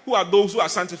sanctified. Who are those who are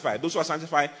sanctified? Those who are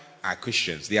sanctified are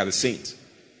Christians. They are the saints.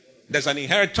 There's an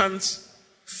inheritance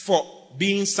for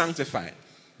being sanctified.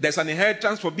 There's an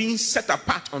inheritance for being set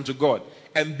apart unto God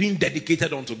and being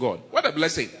dedicated unto God. What a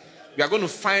blessing. We are going to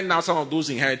find out some of those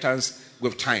inheritance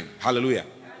with time. Hallelujah.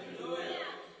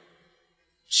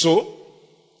 So,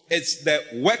 it's the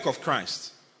work of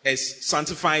Christ is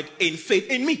sanctified in faith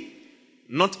in me,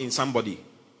 not in somebody.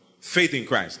 Faith in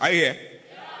Christ. Are you here?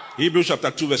 Yeah. Hebrews chapter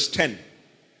 2 verse 10.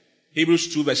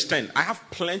 Hebrews 2 verse 10. I have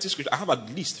plenty of scriptures. I have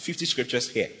at least 50 scriptures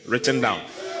here written down.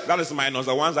 That is minus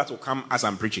the ones that will come as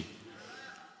I'm preaching.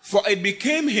 For it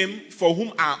became him for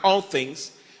whom are all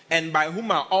things, and by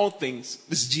whom are all things.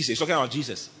 This is Jesus. He's talking about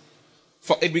Jesus.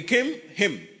 For it became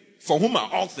him for whom are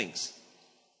all things,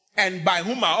 and by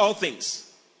whom are all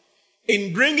things,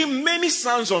 in bringing many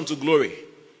sons unto glory,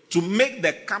 to make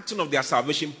the captain of their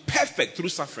salvation perfect through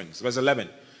sufferings. Verse 11.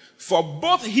 For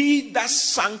both he that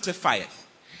sanctifieth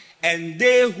and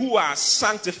they who are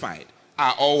sanctified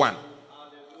are all one.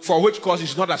 For which cause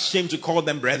he's not ashamed to call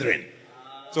them brethren.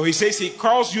 So he says he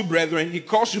calls you brethren, he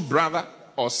calls you brother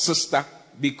or sister,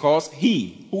 because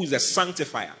he who is a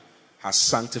sanctifier has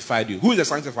sanctified you. Who is the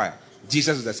sanctifier?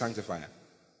 Jesus is the sanctifier.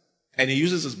 And he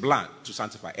uses his blood to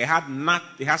sanctify. It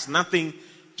has nothing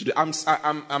to do. I'm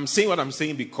saying what I'm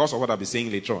saying because of what I'll be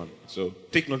saying later on. So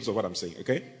take notice of what I'm saying,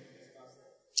 okay?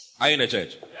 Are you in the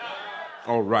church? Yeah.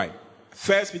 All right.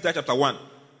 1 Peter chapter 1,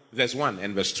 verse 1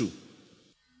 and verse 2.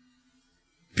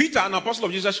 Peter, an apostle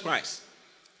of Jesus Christ,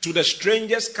 to the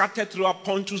strangers scattered throughout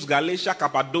Pontus, Galatia,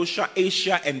 Cappadocia,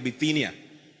 Asia, and Bithynia.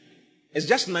 It's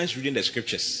just nice reading the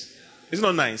scriptures. It's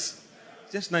not nice.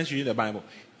 It's just nice reading the Bible.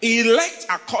 Elect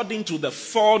according to the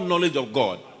foreknowledge of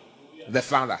God, the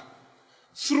Father,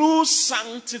 through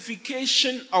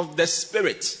sanctification of the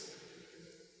Spirit.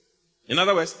 In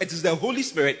other words, it is the Holy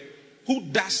Spirit who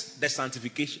does the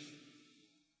sanctification.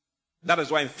 That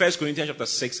is why in 1 Corinthians chapter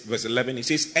 6, verse 11, it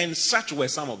says, and such were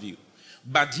some of you,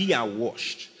 but ye are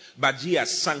washed, but ye are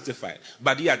sanctified,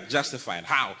 but ye are justified.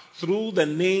 How? Through the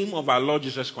name of our Lord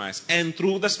Jesus Christ and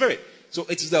through the Spirit. So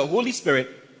it is the Holy Spirit.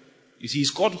 You see,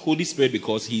 he's called Holy Spirit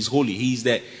because he is holy. He is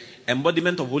the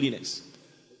embodiment of holiness.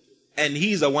 And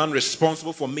he is the one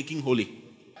responsible for making holy.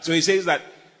 So he says that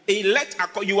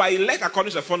you are elect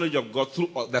according to the foreknowledge of God through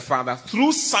the Father,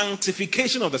 through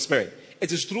sanctification of the Spirit.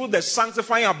 It is through the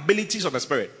sanctifying abilities of the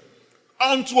Spirit,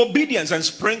 unto obedience and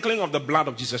sprinkling of the blood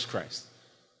of Jesus Christ.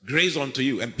 Grace unto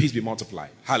you and peace be multiplied.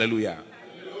 Hallelujah.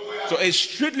 Hallelujah. So it's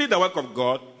strictly the work of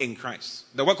God in Christ,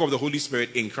 the work of the Holy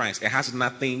Spirit in Christ. It has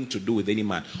nothing to do with any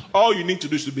man. All you need to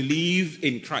do is to believe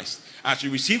in Christ. As you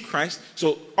receive Christ,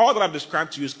 so all that I've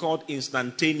described to you is called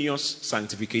instantaneous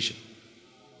sanctification.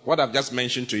 What I've just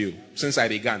mentioned to you since I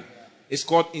began, it's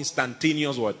called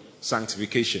instantaneous what?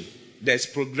 Sanctification. There's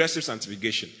progressive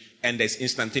sanctification and there's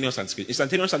instantaneous sanctification.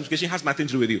 Instantaneous sanctification has nothing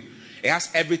to do with you. It has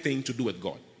everything to do with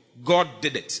God. God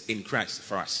did it in Christ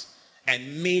for us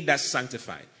and made us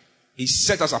sanctified. He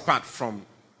set us apart from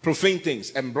profane things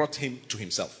and brought him to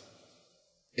himself.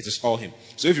 It is all him.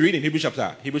 So if you read in Hebrews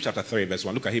chapter 3 verse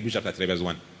 1, look at Hebrews chapter 3 verse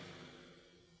 1.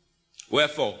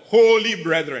 Wherefore, holy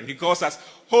brethren, he calls us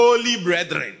holy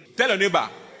brethren. Tell your neighbor,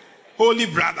 holy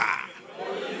brother,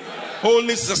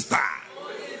 holy sister.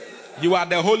 You are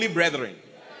the holy brethren.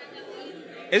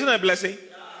 Isn't that a blessing?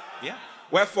 Yeah.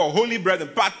 Wherefore, holy brethren,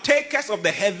 partakers of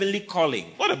the heavenly calling.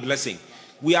 What a blessing.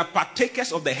 We are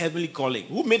partakers of the heavenly calling.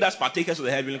 Who made us partakers of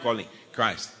the heavenly calling?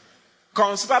 Christ.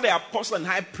 Consider the apostle and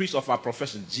high priest of our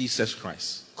profession, Jesus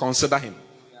Christ. Consider him.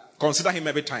 Consider him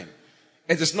every time.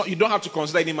 It is not, you don't have to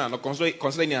consider any man or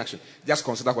consider any action. Just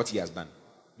consider what he has done.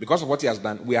 Because of what he has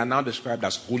done, we are now described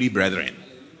as holy brethren.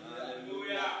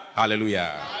 Hallelujah.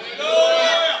 Hallelujah.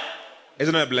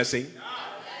 Isn't that a blessing?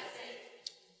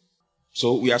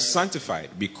 So we are sanctified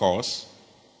because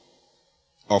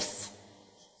of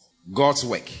God's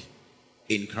work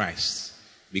in Christ.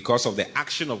 Because of the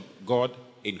action of God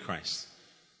in Christ.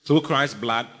 Through Christ's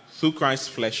blood, through Christ's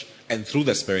flesh, and through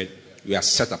the Spirit, we are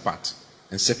set apart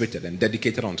and separated and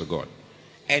dedicated unto God.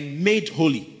 And made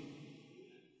holy.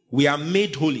 We are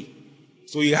made holy.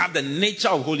 So you have the nature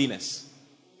of holiness.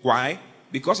 Why?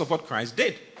 Because of what Christ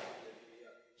did.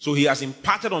 So he has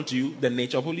imparted unto you the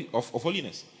nature of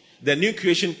holiness. The new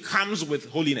creation comes with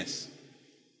holiness.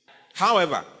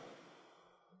 However,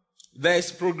 there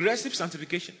is progressive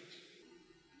sanctification.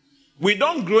 We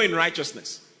don't grow in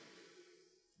righteousness,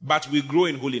 but we grow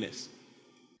in holiness.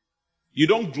 You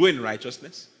don't grow in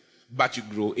righteousness, but you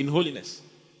grow in holiness.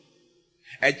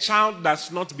 A child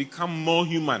does not become more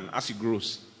human as he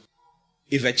grows.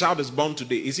 If a child is born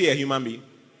today, is he a human being?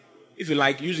 If you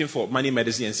like, use him for money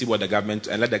medicine and see what the government,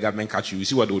 and let the government catch you, you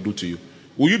see what they will do to you.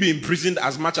 Will you be imprisoned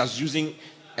as much as using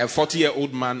a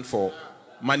 40-year-old man for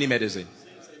money medicine?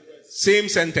 Same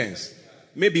sentence.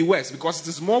 Maybe worse, because it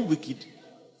is more wicked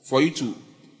for you to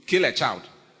kill a child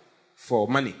for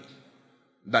money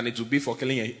than it would be for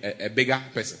killing a bigger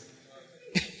person.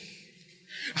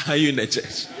 Are you in the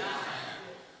church?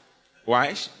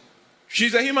 Why?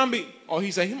 She's a human being, or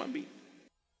he's a human being.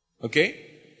 Okay?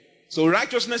 So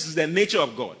righteousness is the nature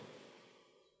of God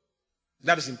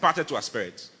that is imparted to our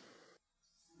spirits.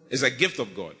 It's a gift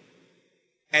of God.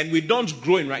 And we don't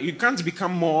grow in right. You can't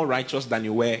become more righteous than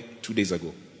you were 2 days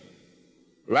ago.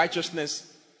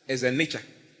 Righteousness is a nature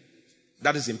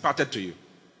that is imparted to you.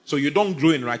 So you don't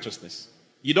grow in righteousness.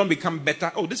 You don't become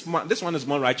better. Oh, this one is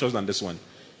more righteous than this one.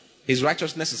 His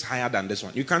righteousness is higher than this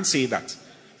one. You can't say that.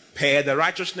 Per the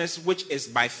righteousness which is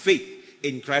by faith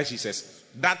in Christ Jesus,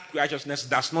 that righteousness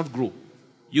does not grow.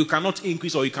 You cannot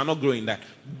increase or you cannot grow in that.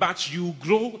 But you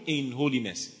grow in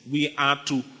holiness. We are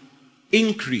to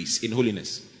increase in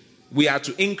holiness. We are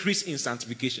to increase in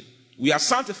sanctification. We are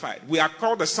sanctified. We are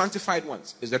called the sanctified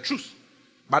ones. It's the truth.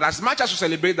 But as much as you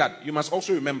celebrate that, you must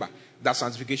also remember that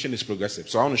sanctification is progressive.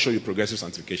 So I want to show you progressive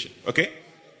sanctification. Okay?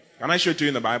 Can I show it to you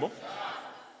in the Bible?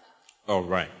 All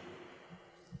right.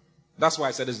 That's why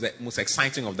I said it's the most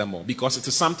exciting of them all. Because it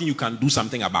is something you can do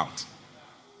something about.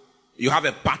 You have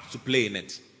a part to play in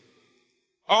it.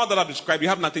 All that I've described, you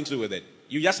have nothing to do with it.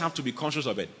 You just have to be conscious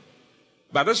of it.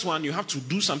 But this one, you have to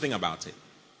do something about it.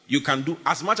 You can do,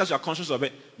 as much as you are conscious of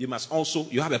it, you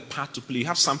have a part to play. You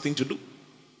have something to do.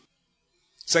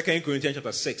 2 Corinthians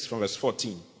chapter 6 from verse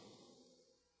 14.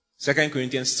 2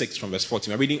 Corinthians 6 from verse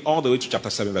 14. We're reading all the way to chapter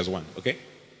 7 verse 1. Okay?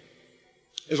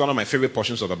 This is one of my favorite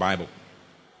portions of the Bible.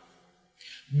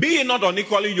 Be ye not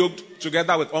unequally yoked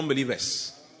together with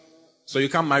unbelievers. So you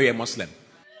can't marry a Muslim.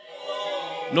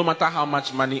 No matter how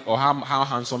much money or how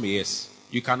handsome he is,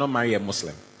 you cannot marry a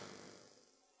Muslim.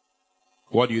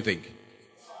 What do you think?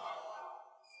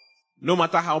 No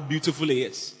matter how beautiful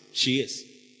she is.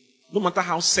 No matter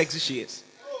how sexy she is.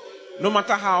 No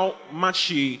matter how much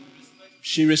she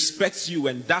respects you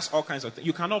and does all kinds of things,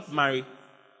 you cannot marry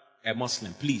a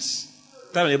Muslim. Please.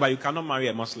 Tell anybody you cannot marry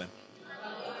a Muslim.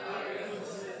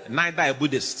 Neither a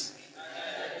Buddhist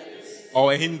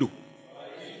or a Hindu.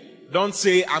 Don't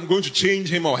say, I'm going to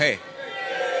change him or her.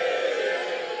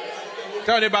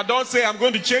 Tell anybody, don't say, I'm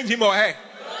going to change him or her.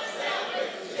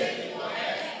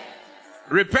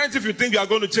 Repent if you think you are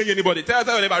going to change anybody. Tell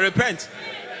anybody, repent.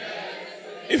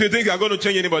 If you think you are going to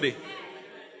change anybody.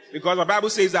 Because the Bible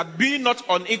says that be not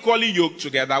unequally yoked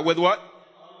together with what?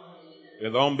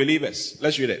 With unbelievers.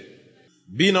 Let's read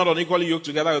it. Be not unequally yoked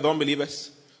together with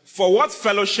unbelievers. For what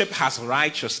fellowship has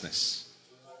righteousness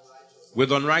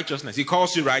with unrighteousness? He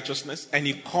calls you righteousness and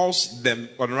he calls them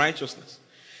unrighteousness.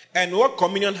 And what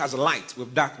communion has light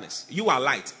with darkness? You are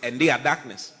light and they are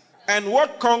darkness. And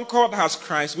what concord has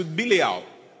Christ with Belial?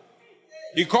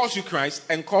 He calls you Christ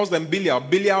and calls them Belial.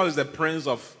 Belial is the prince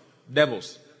of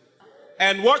devils.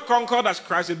 And what concord has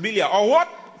Christ with Belial? Or what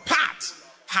part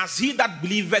has he that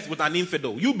believeth with an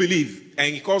infidel? You believe,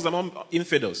 and he calls them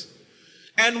infidels.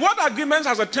 And what agreement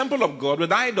has a temple of God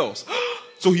with idols?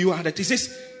 So he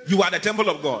says, you are the temple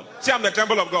of God. Say, I'm the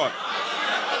temple of God.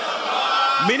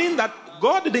 Meaning that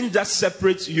God didn't just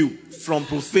separate you from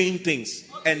profane things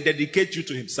and dedicate you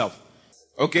to himself.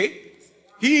 Okay?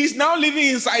 He is now living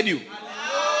inside you.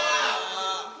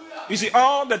 You see,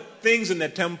 all the things in the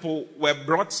temple were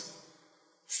brought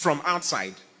from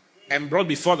outside and brought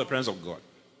before the presence of God.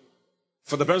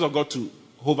 For the presence of God to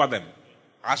hover them.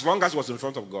 As long as it was in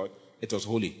front of God, it was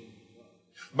holy.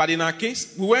 But in our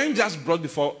case, we weren't just brought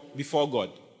before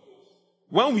God.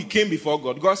 When we came before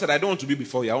God, God said, I don't want to be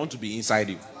before you, I want to be inside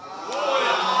you.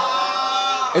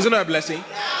 Isn't that a blessing?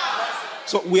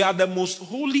 So we are the most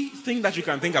holy thing that you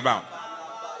can think about.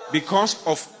 Because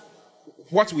of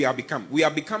what we have become. We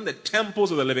have become the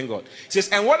temples of the living God. It says,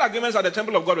 and what agreements are the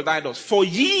temple of God with idols? For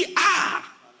ye are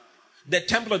the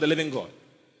temple of the living God.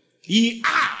 Ye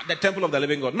are the temple of the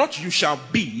living God. Not you shall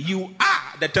be. You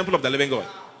are the temple of the living God.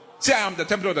 Say, I am the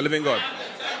temple of the living God.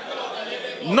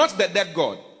 Not the dead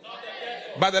God.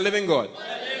 But the living God.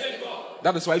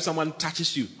 That is why if someone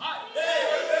touches you,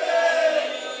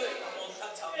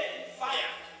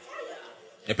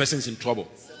 a person is in trouble.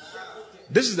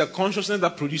 This is the consciousness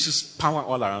that produces power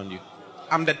all around you.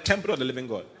 I'm the temple of the living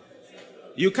God.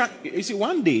 You see,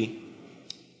 one day,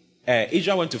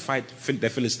 Israel went to fight the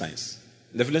Philistines.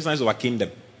 The Philistines overcame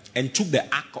them and took the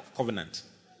Ark of Covenant.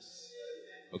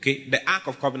 Okay? The Ark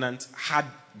of Covenant had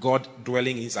God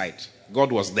dwelling inside.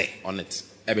 God was there on it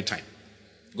every time.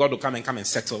 God would come and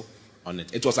settle on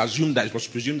it. It was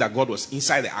presumed that God was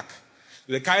inside the Ark.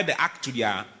 They carried the Ark to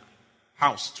their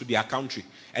house, to their country,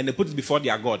 and they put it before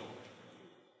their God.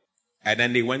 And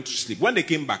then they went to sleep. When they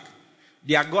came back,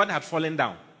 their God had fallen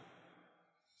down.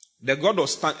 The God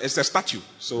was it's a statue.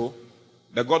 So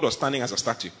the God was standing as a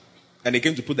statue. And they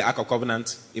came to put the Ark of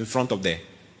Covenant in front of the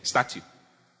statue.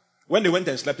 When they went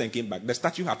and slept and came back, the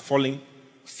statue had fallen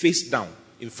face down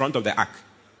in front of the Ark.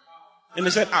 And they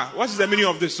said, what is the meaning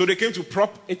of this? So they came to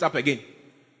prop it up again.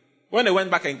 When they went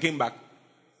back and came back,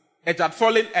 it had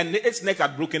fallen and its neck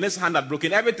had broken, its hand had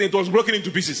broken, everything, it was broken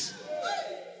into pieces.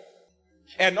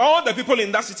 And all the people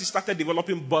in that city started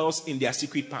developing boils in their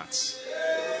secret parts.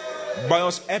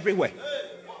 Boils everywhere.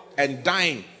 And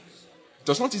dying. It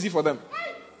was not easy for them.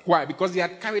 Why? Because they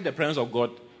had carried the presence of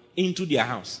God into their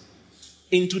house,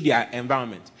 into their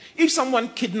environment. If someone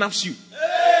kidnaps you,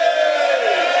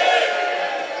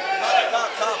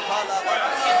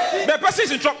 the person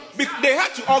is in trouble. They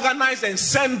had to organize and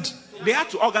send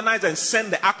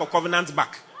the Ark of Covenant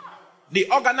back. They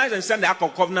organized and sent the Ark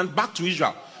of Covenant back to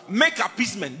Israel. Make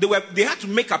appeasement. They had to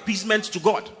make appeasement to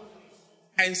God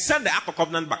and send the Ark of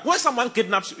Covenant back. When someone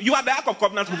kidnaps you, you are the Ark of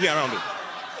Covenant moving around it.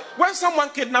 When someone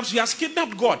kidnaps you, he has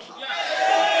kidnapped God.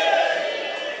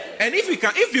 And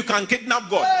if you can kidnap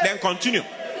God, then continue.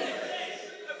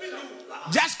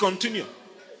 Just continue.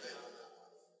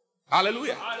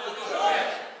 Hallelujah.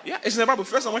 Yeah, it's in the Bible,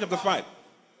 1 Samuel chapter 5.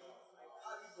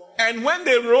 And when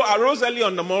they arose early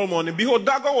on the morrow morning, behold,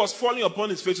 Dagon was falling upon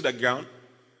his face to the ground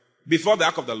before the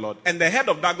ark of the Lord. And the head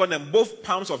of Dagon and both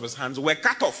palms of his hands were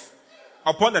cut off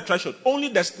upon the threshold. Only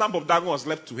the stump of Dagon was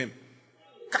left to him.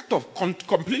 Cut off,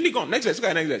 completely gone. Next verse, look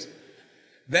at the next verse.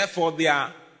 Therefore,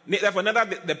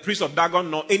 neither the priest of Dagon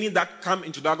nor any that come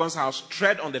into Dagon's house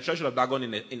tread on the threshold of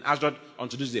Dagon in Ashdod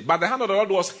unto this day. But the hand of the Lord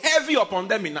was heavy upon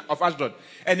them of Ashdod,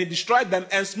 and he destroyed them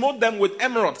and smote them with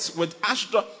emerods, with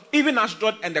Ashdod, even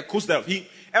Ashdod and the coast thereof.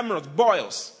 Emerods,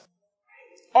 boils,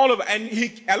 all over, and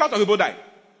a lot of people died.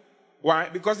 Why?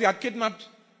 Because they had kidnapped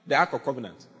the Ark of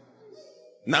Covenant.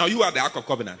 Now you are the Ark of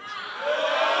Covenant.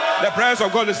 The presence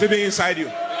of God is living inside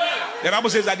you. The Bible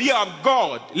says that ye are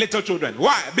God, little children.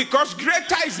 Why? Because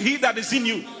greater is he that is in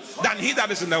you than he that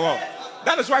is in the world.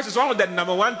 That is why it's one of the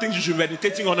number one things you should be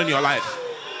meditating on in your life.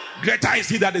 Greater is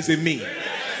he that is in me.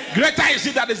 Greater is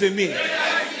he that is in me.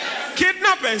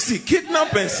 Kidnap and see.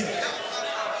 Kidnap and see.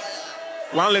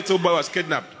 One little boy was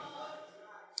kidnapped.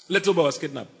 Little boy was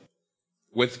kidnapped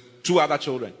with 2 other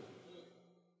children.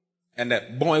 And the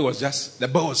boy was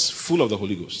full of the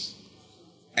Holy Ghost.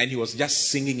 And he was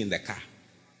just singing in the car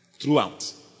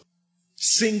throughout.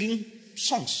 Singing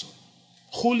songs.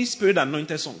 Holy Spirit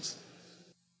anointed songs.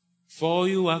 For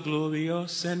you are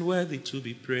glorious and worthy to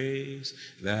be praised,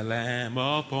 the Lamb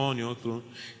upon your throne.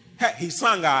 Hey, he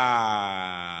sang.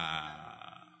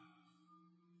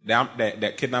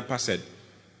 The kidnapper said,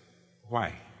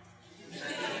 why?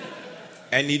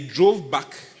 And he drove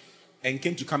back and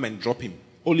came to come and drop him.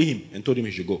 Only him. And told him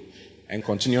he should go. And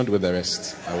continued with the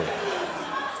rest away.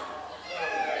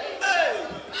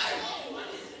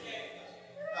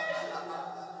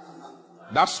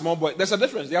 That small boy. There's a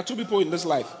difference. There are 2 people in this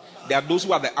life. There are those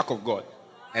who are the ark of God.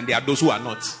 And there are those who are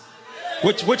not.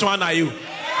 Which one are you?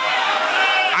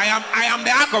 I am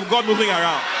the ark of God moving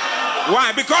around.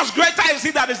 Why? Because greater is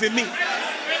he that is in me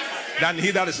than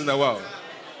he that is in the world.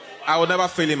 I will never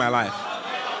fail in my life.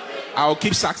 I will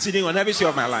keep succeeding on every sphere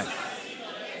of my life.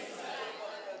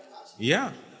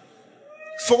 Yeah.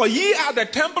 For ye are the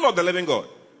temple of the living God.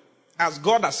 As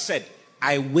God has said,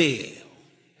 I will.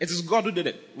 It is God who did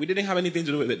it. We didn't have anything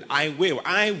to do with it. I will.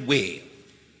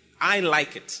 I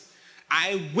like it.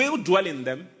 I will dwell in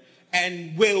them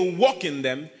and will walk in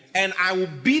them, and I will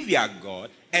be their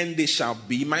God, and they shall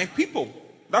be my people.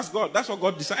 That's God. That's what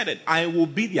God decided. I will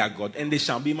be their God, and they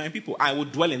shall be my people. I will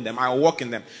dwell in them. I will walk in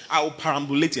them. I will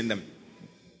perambulate in them.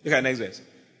 Look at the next verse.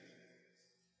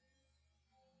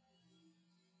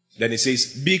 Then it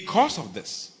says, because of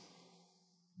this,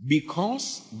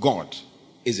 because God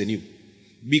is in you,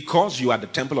 because you are the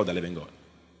temple of the living God,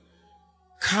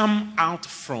 come out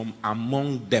from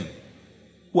among them.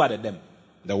 Who are the them?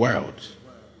 The world.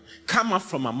 Come out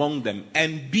from among them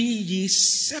and be ye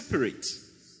separate,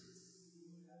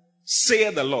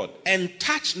 saith the Lord, and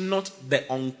touch not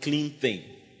the unclean thing,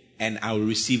 and I will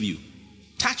receive you.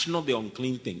 Touch not the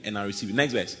unclean thing, and I will receive you.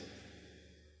 Next verse.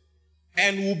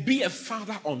 And will be a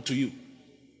father unto you,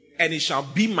 and it shall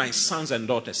be my sons and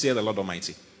daughters, saith the Lord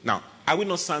Almighty. Now, are we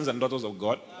not sons and daughters of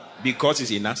God? Because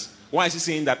he's in us. Why is he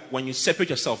saying that when you separate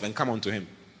yourself and come unto him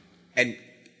and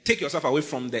take yourself away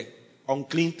from the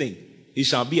unclean thing, he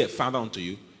shall be a father unto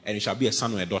you, and he shall be a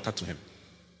son or a daughter to him.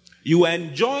 You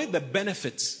enjoy the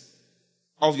benefits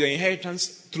of your inheritance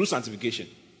through sanctification.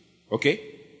 Okay?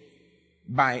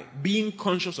 By being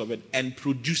conscious of it and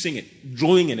producing it,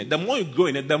 growing in it. The more you grow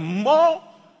in it, the more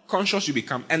conscious you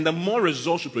become and the more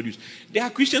results you produce. There are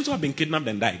Christians who have been kidnapped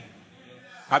and died.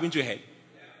 Haven't you heard?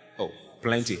 Oh,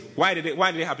 plenty. Why did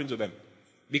it happen to them?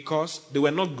 Because they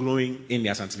were not growing in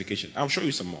their sanctification. I'll show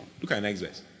you some more. Look at the next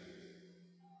verse.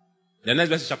 The next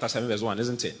verse is chapter 7, verse 1,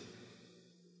 isn't it?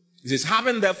 It says,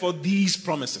 having therefore these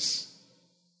promises.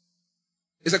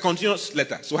 It's a continuous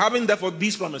letter. So having therefore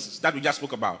these promises that we just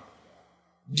spoke about,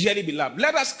 dearly beloved,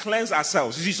 let us cleanse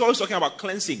ourselves. He's always talking about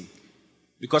cleansing.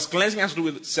 Because cleansing has to do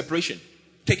with separation.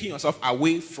 Taking yourself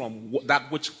away from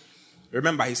that which,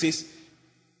 remember, he says,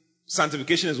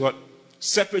 sanctification is what?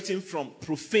 separating from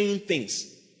profane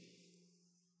things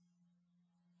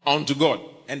unto God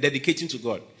and dedicating to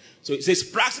God. So it says,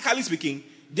 practically speaking,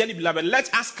 dearly beloved,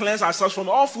 let us cleanse ourselves from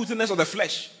all filthiness of the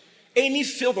flesh, any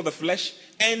filth of the flesh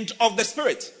and of the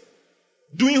spirit.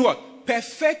 Doing what?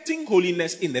 Perfecting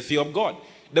holiness in the fear of God.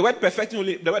 The word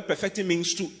perfecting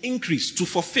means to increase, to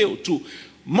fulfill, to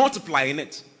multiply in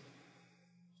it.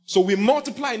 So we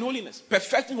multiply in holiness,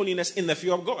 perfecting holiness in the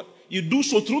fear of God. You do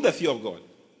so through the fear of God.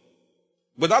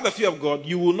 Without the fear of God,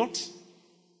 you will not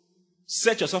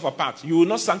set yourself apart. You will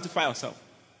not sanctify yourself.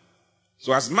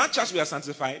 So as much as we are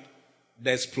sanctified,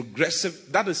 there's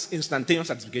progressive, that is instantaneous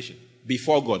sanctification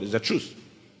before God. Is the truth.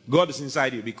 God is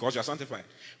inside you because you are sanctified.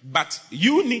 But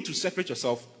you need to separate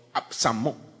yourself up some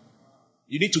more.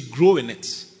 You need to grow in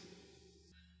it.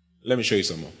 Let me show you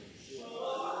some more.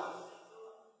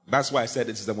 That's why I said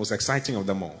it is the most exciting of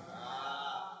them all.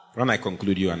 When I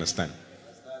conclude, you understand.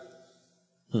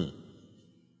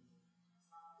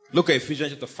 Look at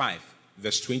Ephesians chapter 5,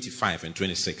 verse 25 and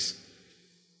 26.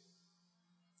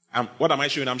 What am I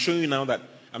showing? I'm showing you now that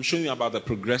I'm showing you about the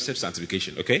progressive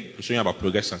sanctification. Okay? I'm showing you about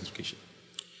progressive sanctification.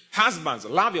 Husbands,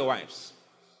 love your wives,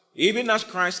 even as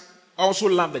Christ also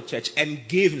loved the church and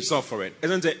gave himself for it.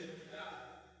 Isn't it?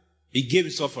 He gave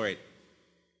himself for it.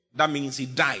 That means he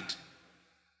died.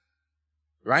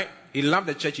 Right? He loved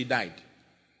the church, he died.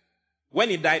 When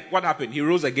he died, what happened? He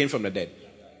rose again from the dead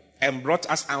and brought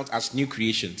us out as new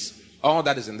creations. All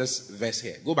that is in this verse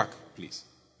here. Go back, please.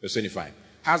 Verse 25.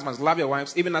 Husbands, love your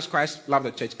wives, even as Christ loved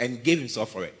the church and gave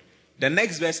himself for it. The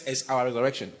next verse is our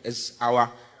resurrection, is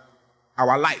our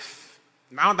life.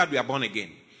 Now that we are born again.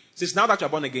 It says, now that you are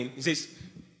born again, it says,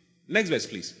 next verse,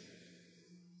 please.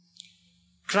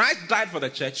 Christ died for the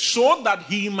church so that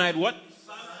he might what?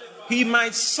 He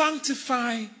might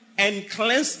sanctify and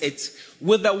cleanse it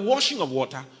with the washing of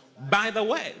water by the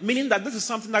word. Meaning that this is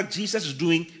something that Jesus is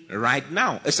doing right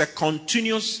now. It's a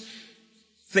continuous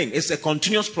thing. It's a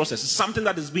continuous process. It's something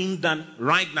that is being done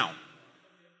right now.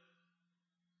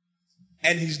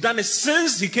 And he's done it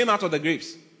since he came out of the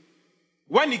graves.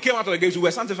 When he came out of the graves, we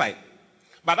were sanctified.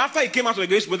 But after he came out of the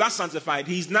graves with us sanctified,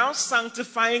 he's now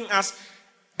sanctifying us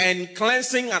and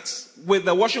cleansing us with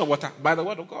the washing of water by the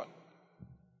word of God.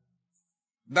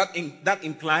 That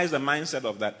implies the mindset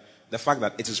of that, the fact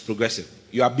that it is progressive.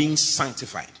 You are being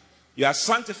sanctified. You are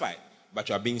sanctified, but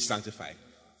you are being sanctified.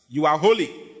 You are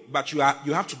holy, but you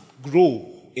have to grow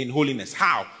in holiness.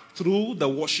 How? Through the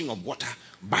washing of water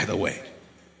by the word.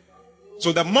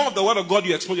 So the more of the word of God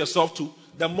you expose yourself to,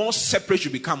 the more separate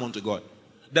you become unto God.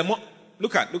 The more,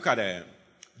 look at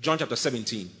John chapter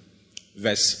 17,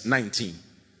 verse 19.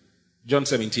 John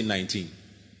 17, 19.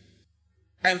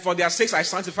 And for their sakes I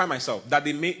sanctify myself, that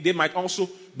they might also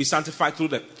be sanctified through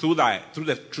the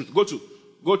truth.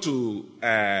 Go to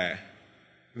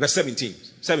verse 17.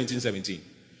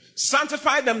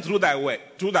 Sanctify them through thy word,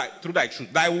 through thy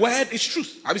truth. Thy word is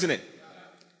truth. Have you seen it?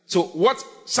 So what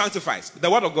sanctifies? The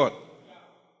word of God.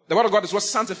 The word of God is what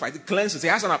sanctifies. It cleanses. It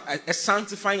has a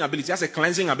sanctifying ability. It has a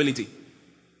cleansing ability.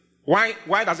 Why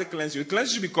does it cleanse you? It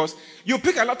cleanses you because you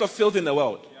pick a lot of filth in the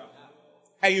world.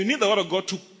 And you need the word of God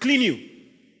to clean you,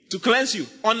 to cleanse you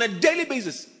on a daily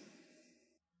basis.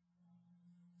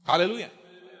 Hallelujah.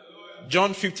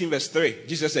 John 15 verse 3.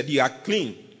 Jesus said, you are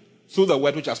clean through the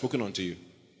word which I have spoken unto you.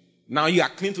 Now you are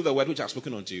clean through the word which I have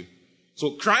spoken unto you.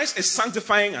 So Christ is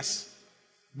sanctifying us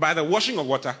by the washing of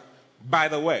water, by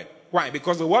the word. Why?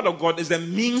 Because the word of God is the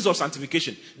means of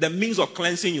sanctification, the means of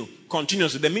cleansing you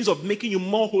continuously, the means of making you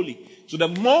more holy. So the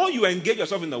more you engage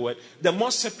yourself in the word, the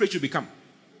more separate you become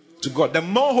to God. The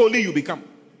more holy you become.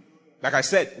 Like I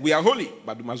said, we are holy,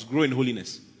 but we must grow in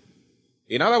holiness.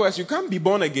 In other words, you can't be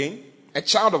born again, a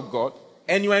child of God,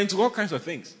 and you are into all kinds of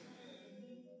things.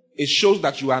 It shows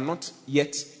that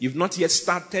you've not yet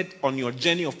started on your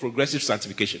journey of progressive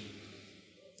sanctification.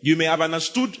 You may have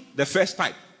understood the first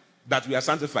type, that we are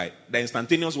sanctified, the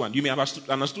instantaneous one. You may have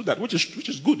understood that, which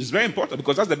is good. It's very important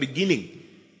because that's the beginning.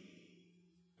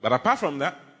 But apart from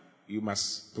that, you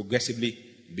must progressively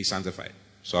be sanctified.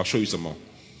 So I'll show you some more.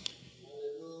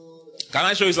 Can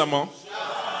I show you some more?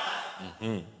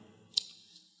 1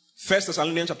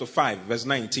 Thessalonians chapter 5, verse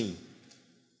 19.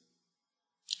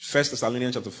 1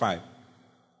 Thessalonians chapter 5,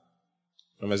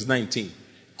 from verse 19.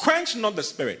 Quench not the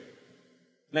spirit.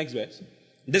 Next verse.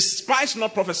 Despise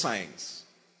not prophesying.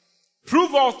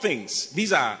 Prove all things.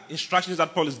 These are instructions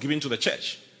that Paul is giving to the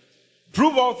church.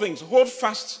 Prove all things. Hold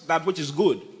fast that which is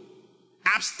good.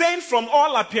 Abstain from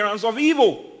all appearance of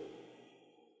evil.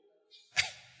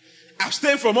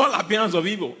 Abstain from all appearance of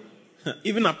evil.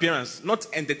 Even appearance. Not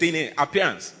entertaining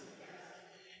appearance.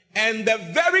 And the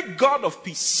very God of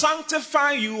peace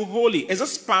sanctify you wholly. Is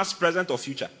this past, present, or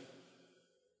future?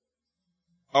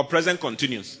 Or present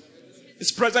continuous?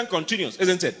 It's present continuous,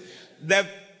 isn't it?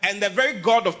 And the very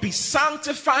God of peace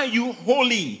sanctify you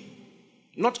wholly.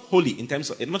 Not holy in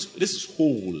terms of, this is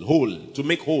whole, to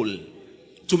make whole,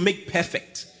 to make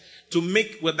perfect, to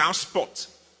make without spot.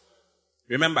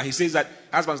 Remember, he says that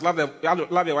husbands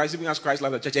love your wives even as Christ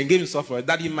loved the church and gave himself for it,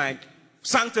 that he might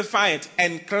sanctify it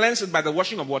and cleanse it by the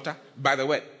washing of water, by the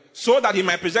word, so that he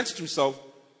might present it to himself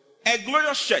a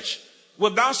glorious church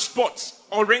without spot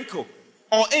or wrinkle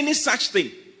or any such thing.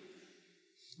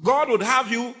 God would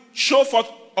have you show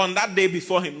forth on that day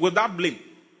before him without blame,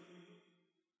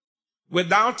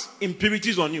 without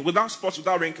impurities on you, without spots,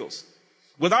 without wrinkles,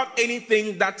 without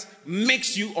anything that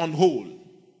makes you unwhole.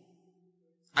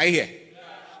 Are you here?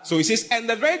 So he says, and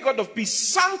the very God of peace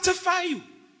sanctify you.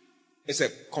 It's a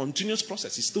continuous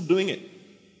process. He's still doing it.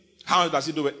 How does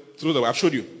he do it? Through the word. I've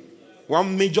showed you.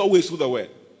 One major way is through the word.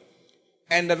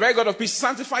 And the very God of peace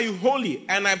sanctify you wholly.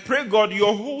 And I pray, God,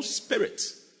 your whole spirit.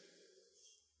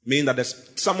 Meaning that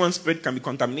someone's spirit can be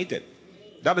contaminated.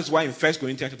 That is why in 1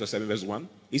 Corinthians chapter 7 verse 1,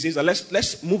 he says that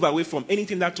let's move away from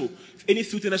anything that to any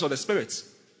filthiness of the spirits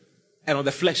and of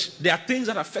the flesh. There are things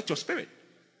that affect your spirit.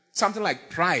 Something like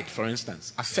pride, for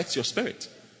instance, affects your spirit.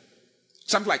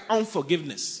 Something like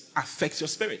unforgiveness affects your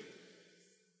spirit.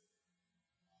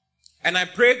 And I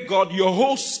pray, God, your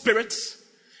whole spirit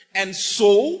and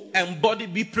soul and body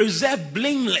be preserved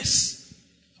blameless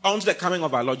unto the coming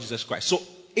of our Lord Jesus Christ. So,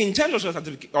 in terms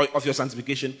of your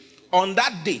sanctification, on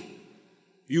that day,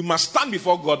 you must stand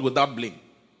before God without blame.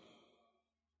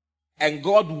 And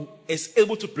God is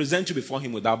able to present you before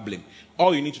him without blame.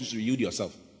 All you need to do is yield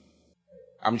yourself.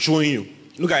 I'm showing you.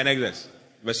 Look at Exodus,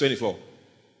 verse 24.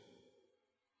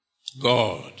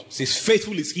 God says,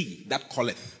 faithful is he that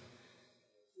calleth,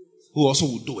 who also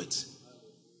will do it.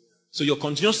 So your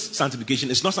continuous sanctification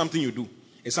is not something you do.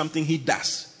 It's something he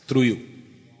does through you.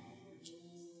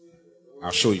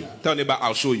 I'll show you. Tell neighbor,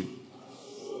 I'll show you.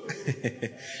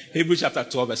 Hebrews chapter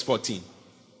 12 verse 14.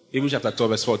 Hebrews chapter 12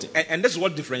 verse 14. And this is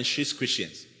what differentiates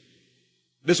Christians.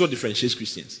 This is what differentiates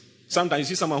Christians. Sometimes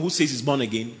you see someone who says he's born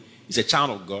again, he's a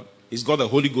child of God, he's got the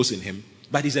Holy Ghost in him,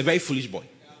 but he's a very foolish boy.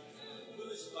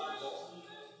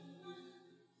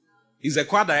 He's a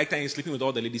choir director and he's sleeping with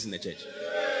all the ladies in the church.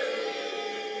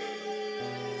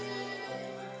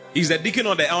 He's the deacon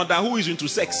or the elder who is into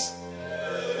sex,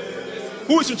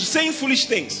 who is into saying foolish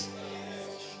things.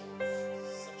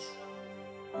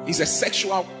 He's a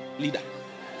sexual leader.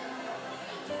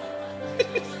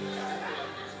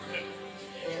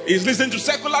 He's listening to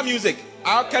secular music.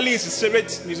 R. Kelly is his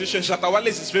favorite musician. Shatta Wale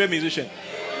is his favorite musician.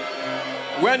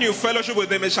 When you fellowship with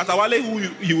them, it's Shatta Wale who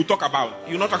you will talk about.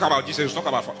 You will not talk about Jesus, you talk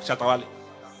about Shatta Wale.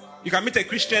 You can meet a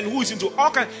Christian who is into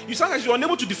all kinds. You sometimes you're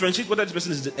unable to differentiate whether this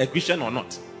person is a Christian or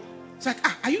not. It's like,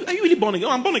 are you really born again?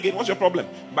 Oh, I'm born again. What's your problem?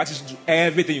 But it's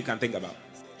everything you can think about.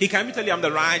 He can even tell you, I'm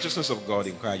the righteousness of God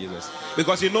in Christ Jesus.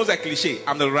 Because he knows that cliche,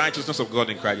 I'm the righteousness of God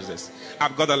in Christ Jesus.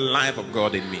 I've got the life of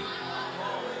God in me.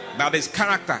 Now his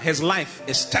character, his life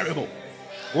is terrible.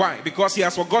 Why? Because he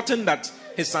has forgotten that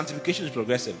his sanctification is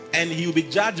progressive. And he will be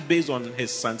judged based on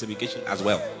his sanctification as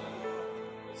well.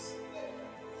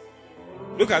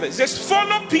 Look at it. It says,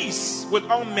 follow peace with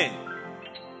all men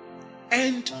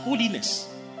and holiness.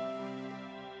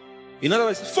 In other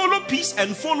words, follow peace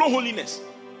and follow holiness.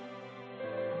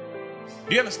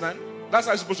 Do you understand? That's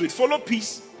how it's supposed to be. Follow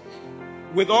peace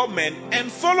with all men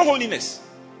and follow holiness.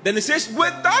 Then it says,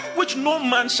 without which no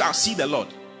man shall see the Lord.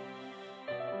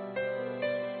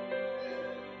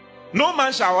 No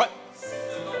man shall what?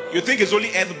 You think it's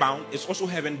only earthbound? It's also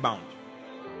heaven bound.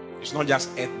 It's not just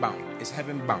earthbound, it's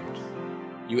heaven bound.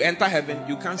 You enter heaven,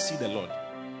 you can't see the Lord.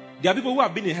 There are people who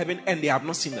have been in heaven and they have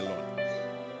not seen the Lord.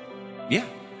 Yeah.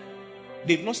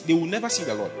 They will never see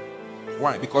the Lord.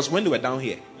 Why? Because when they were down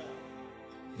here,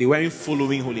 they weren't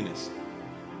following holiness.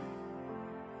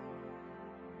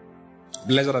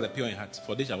 Blessed are the pure in heart,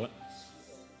 for they shall what?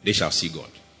 They shall see God.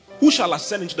 Who shall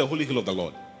ascend into the holy hill of the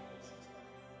Lord?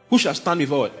 Who shall stand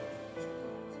before it?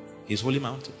 His holy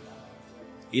mountain.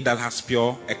 He that has a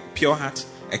pure heart,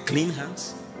 a clean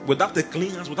hands. Without a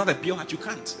clean hands, without a pure heart, you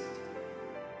can't.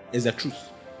 It's the truth.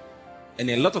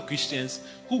 And a lot of Christians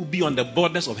who will be on the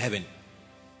borders of heaven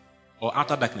or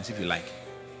outer darkness, if you like,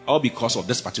 all because of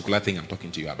this particular thing I'm talking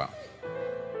to you about.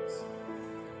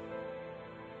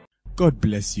 God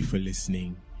bless you for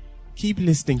listening. Keep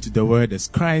listening to the word as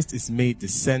Christ is made the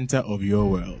center of your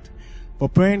world. For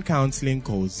prayer and counseling,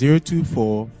 call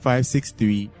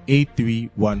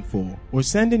 024-563-8314 or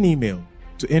send an email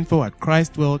to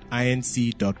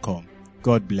info@christworldinc.com.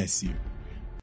 God bless you.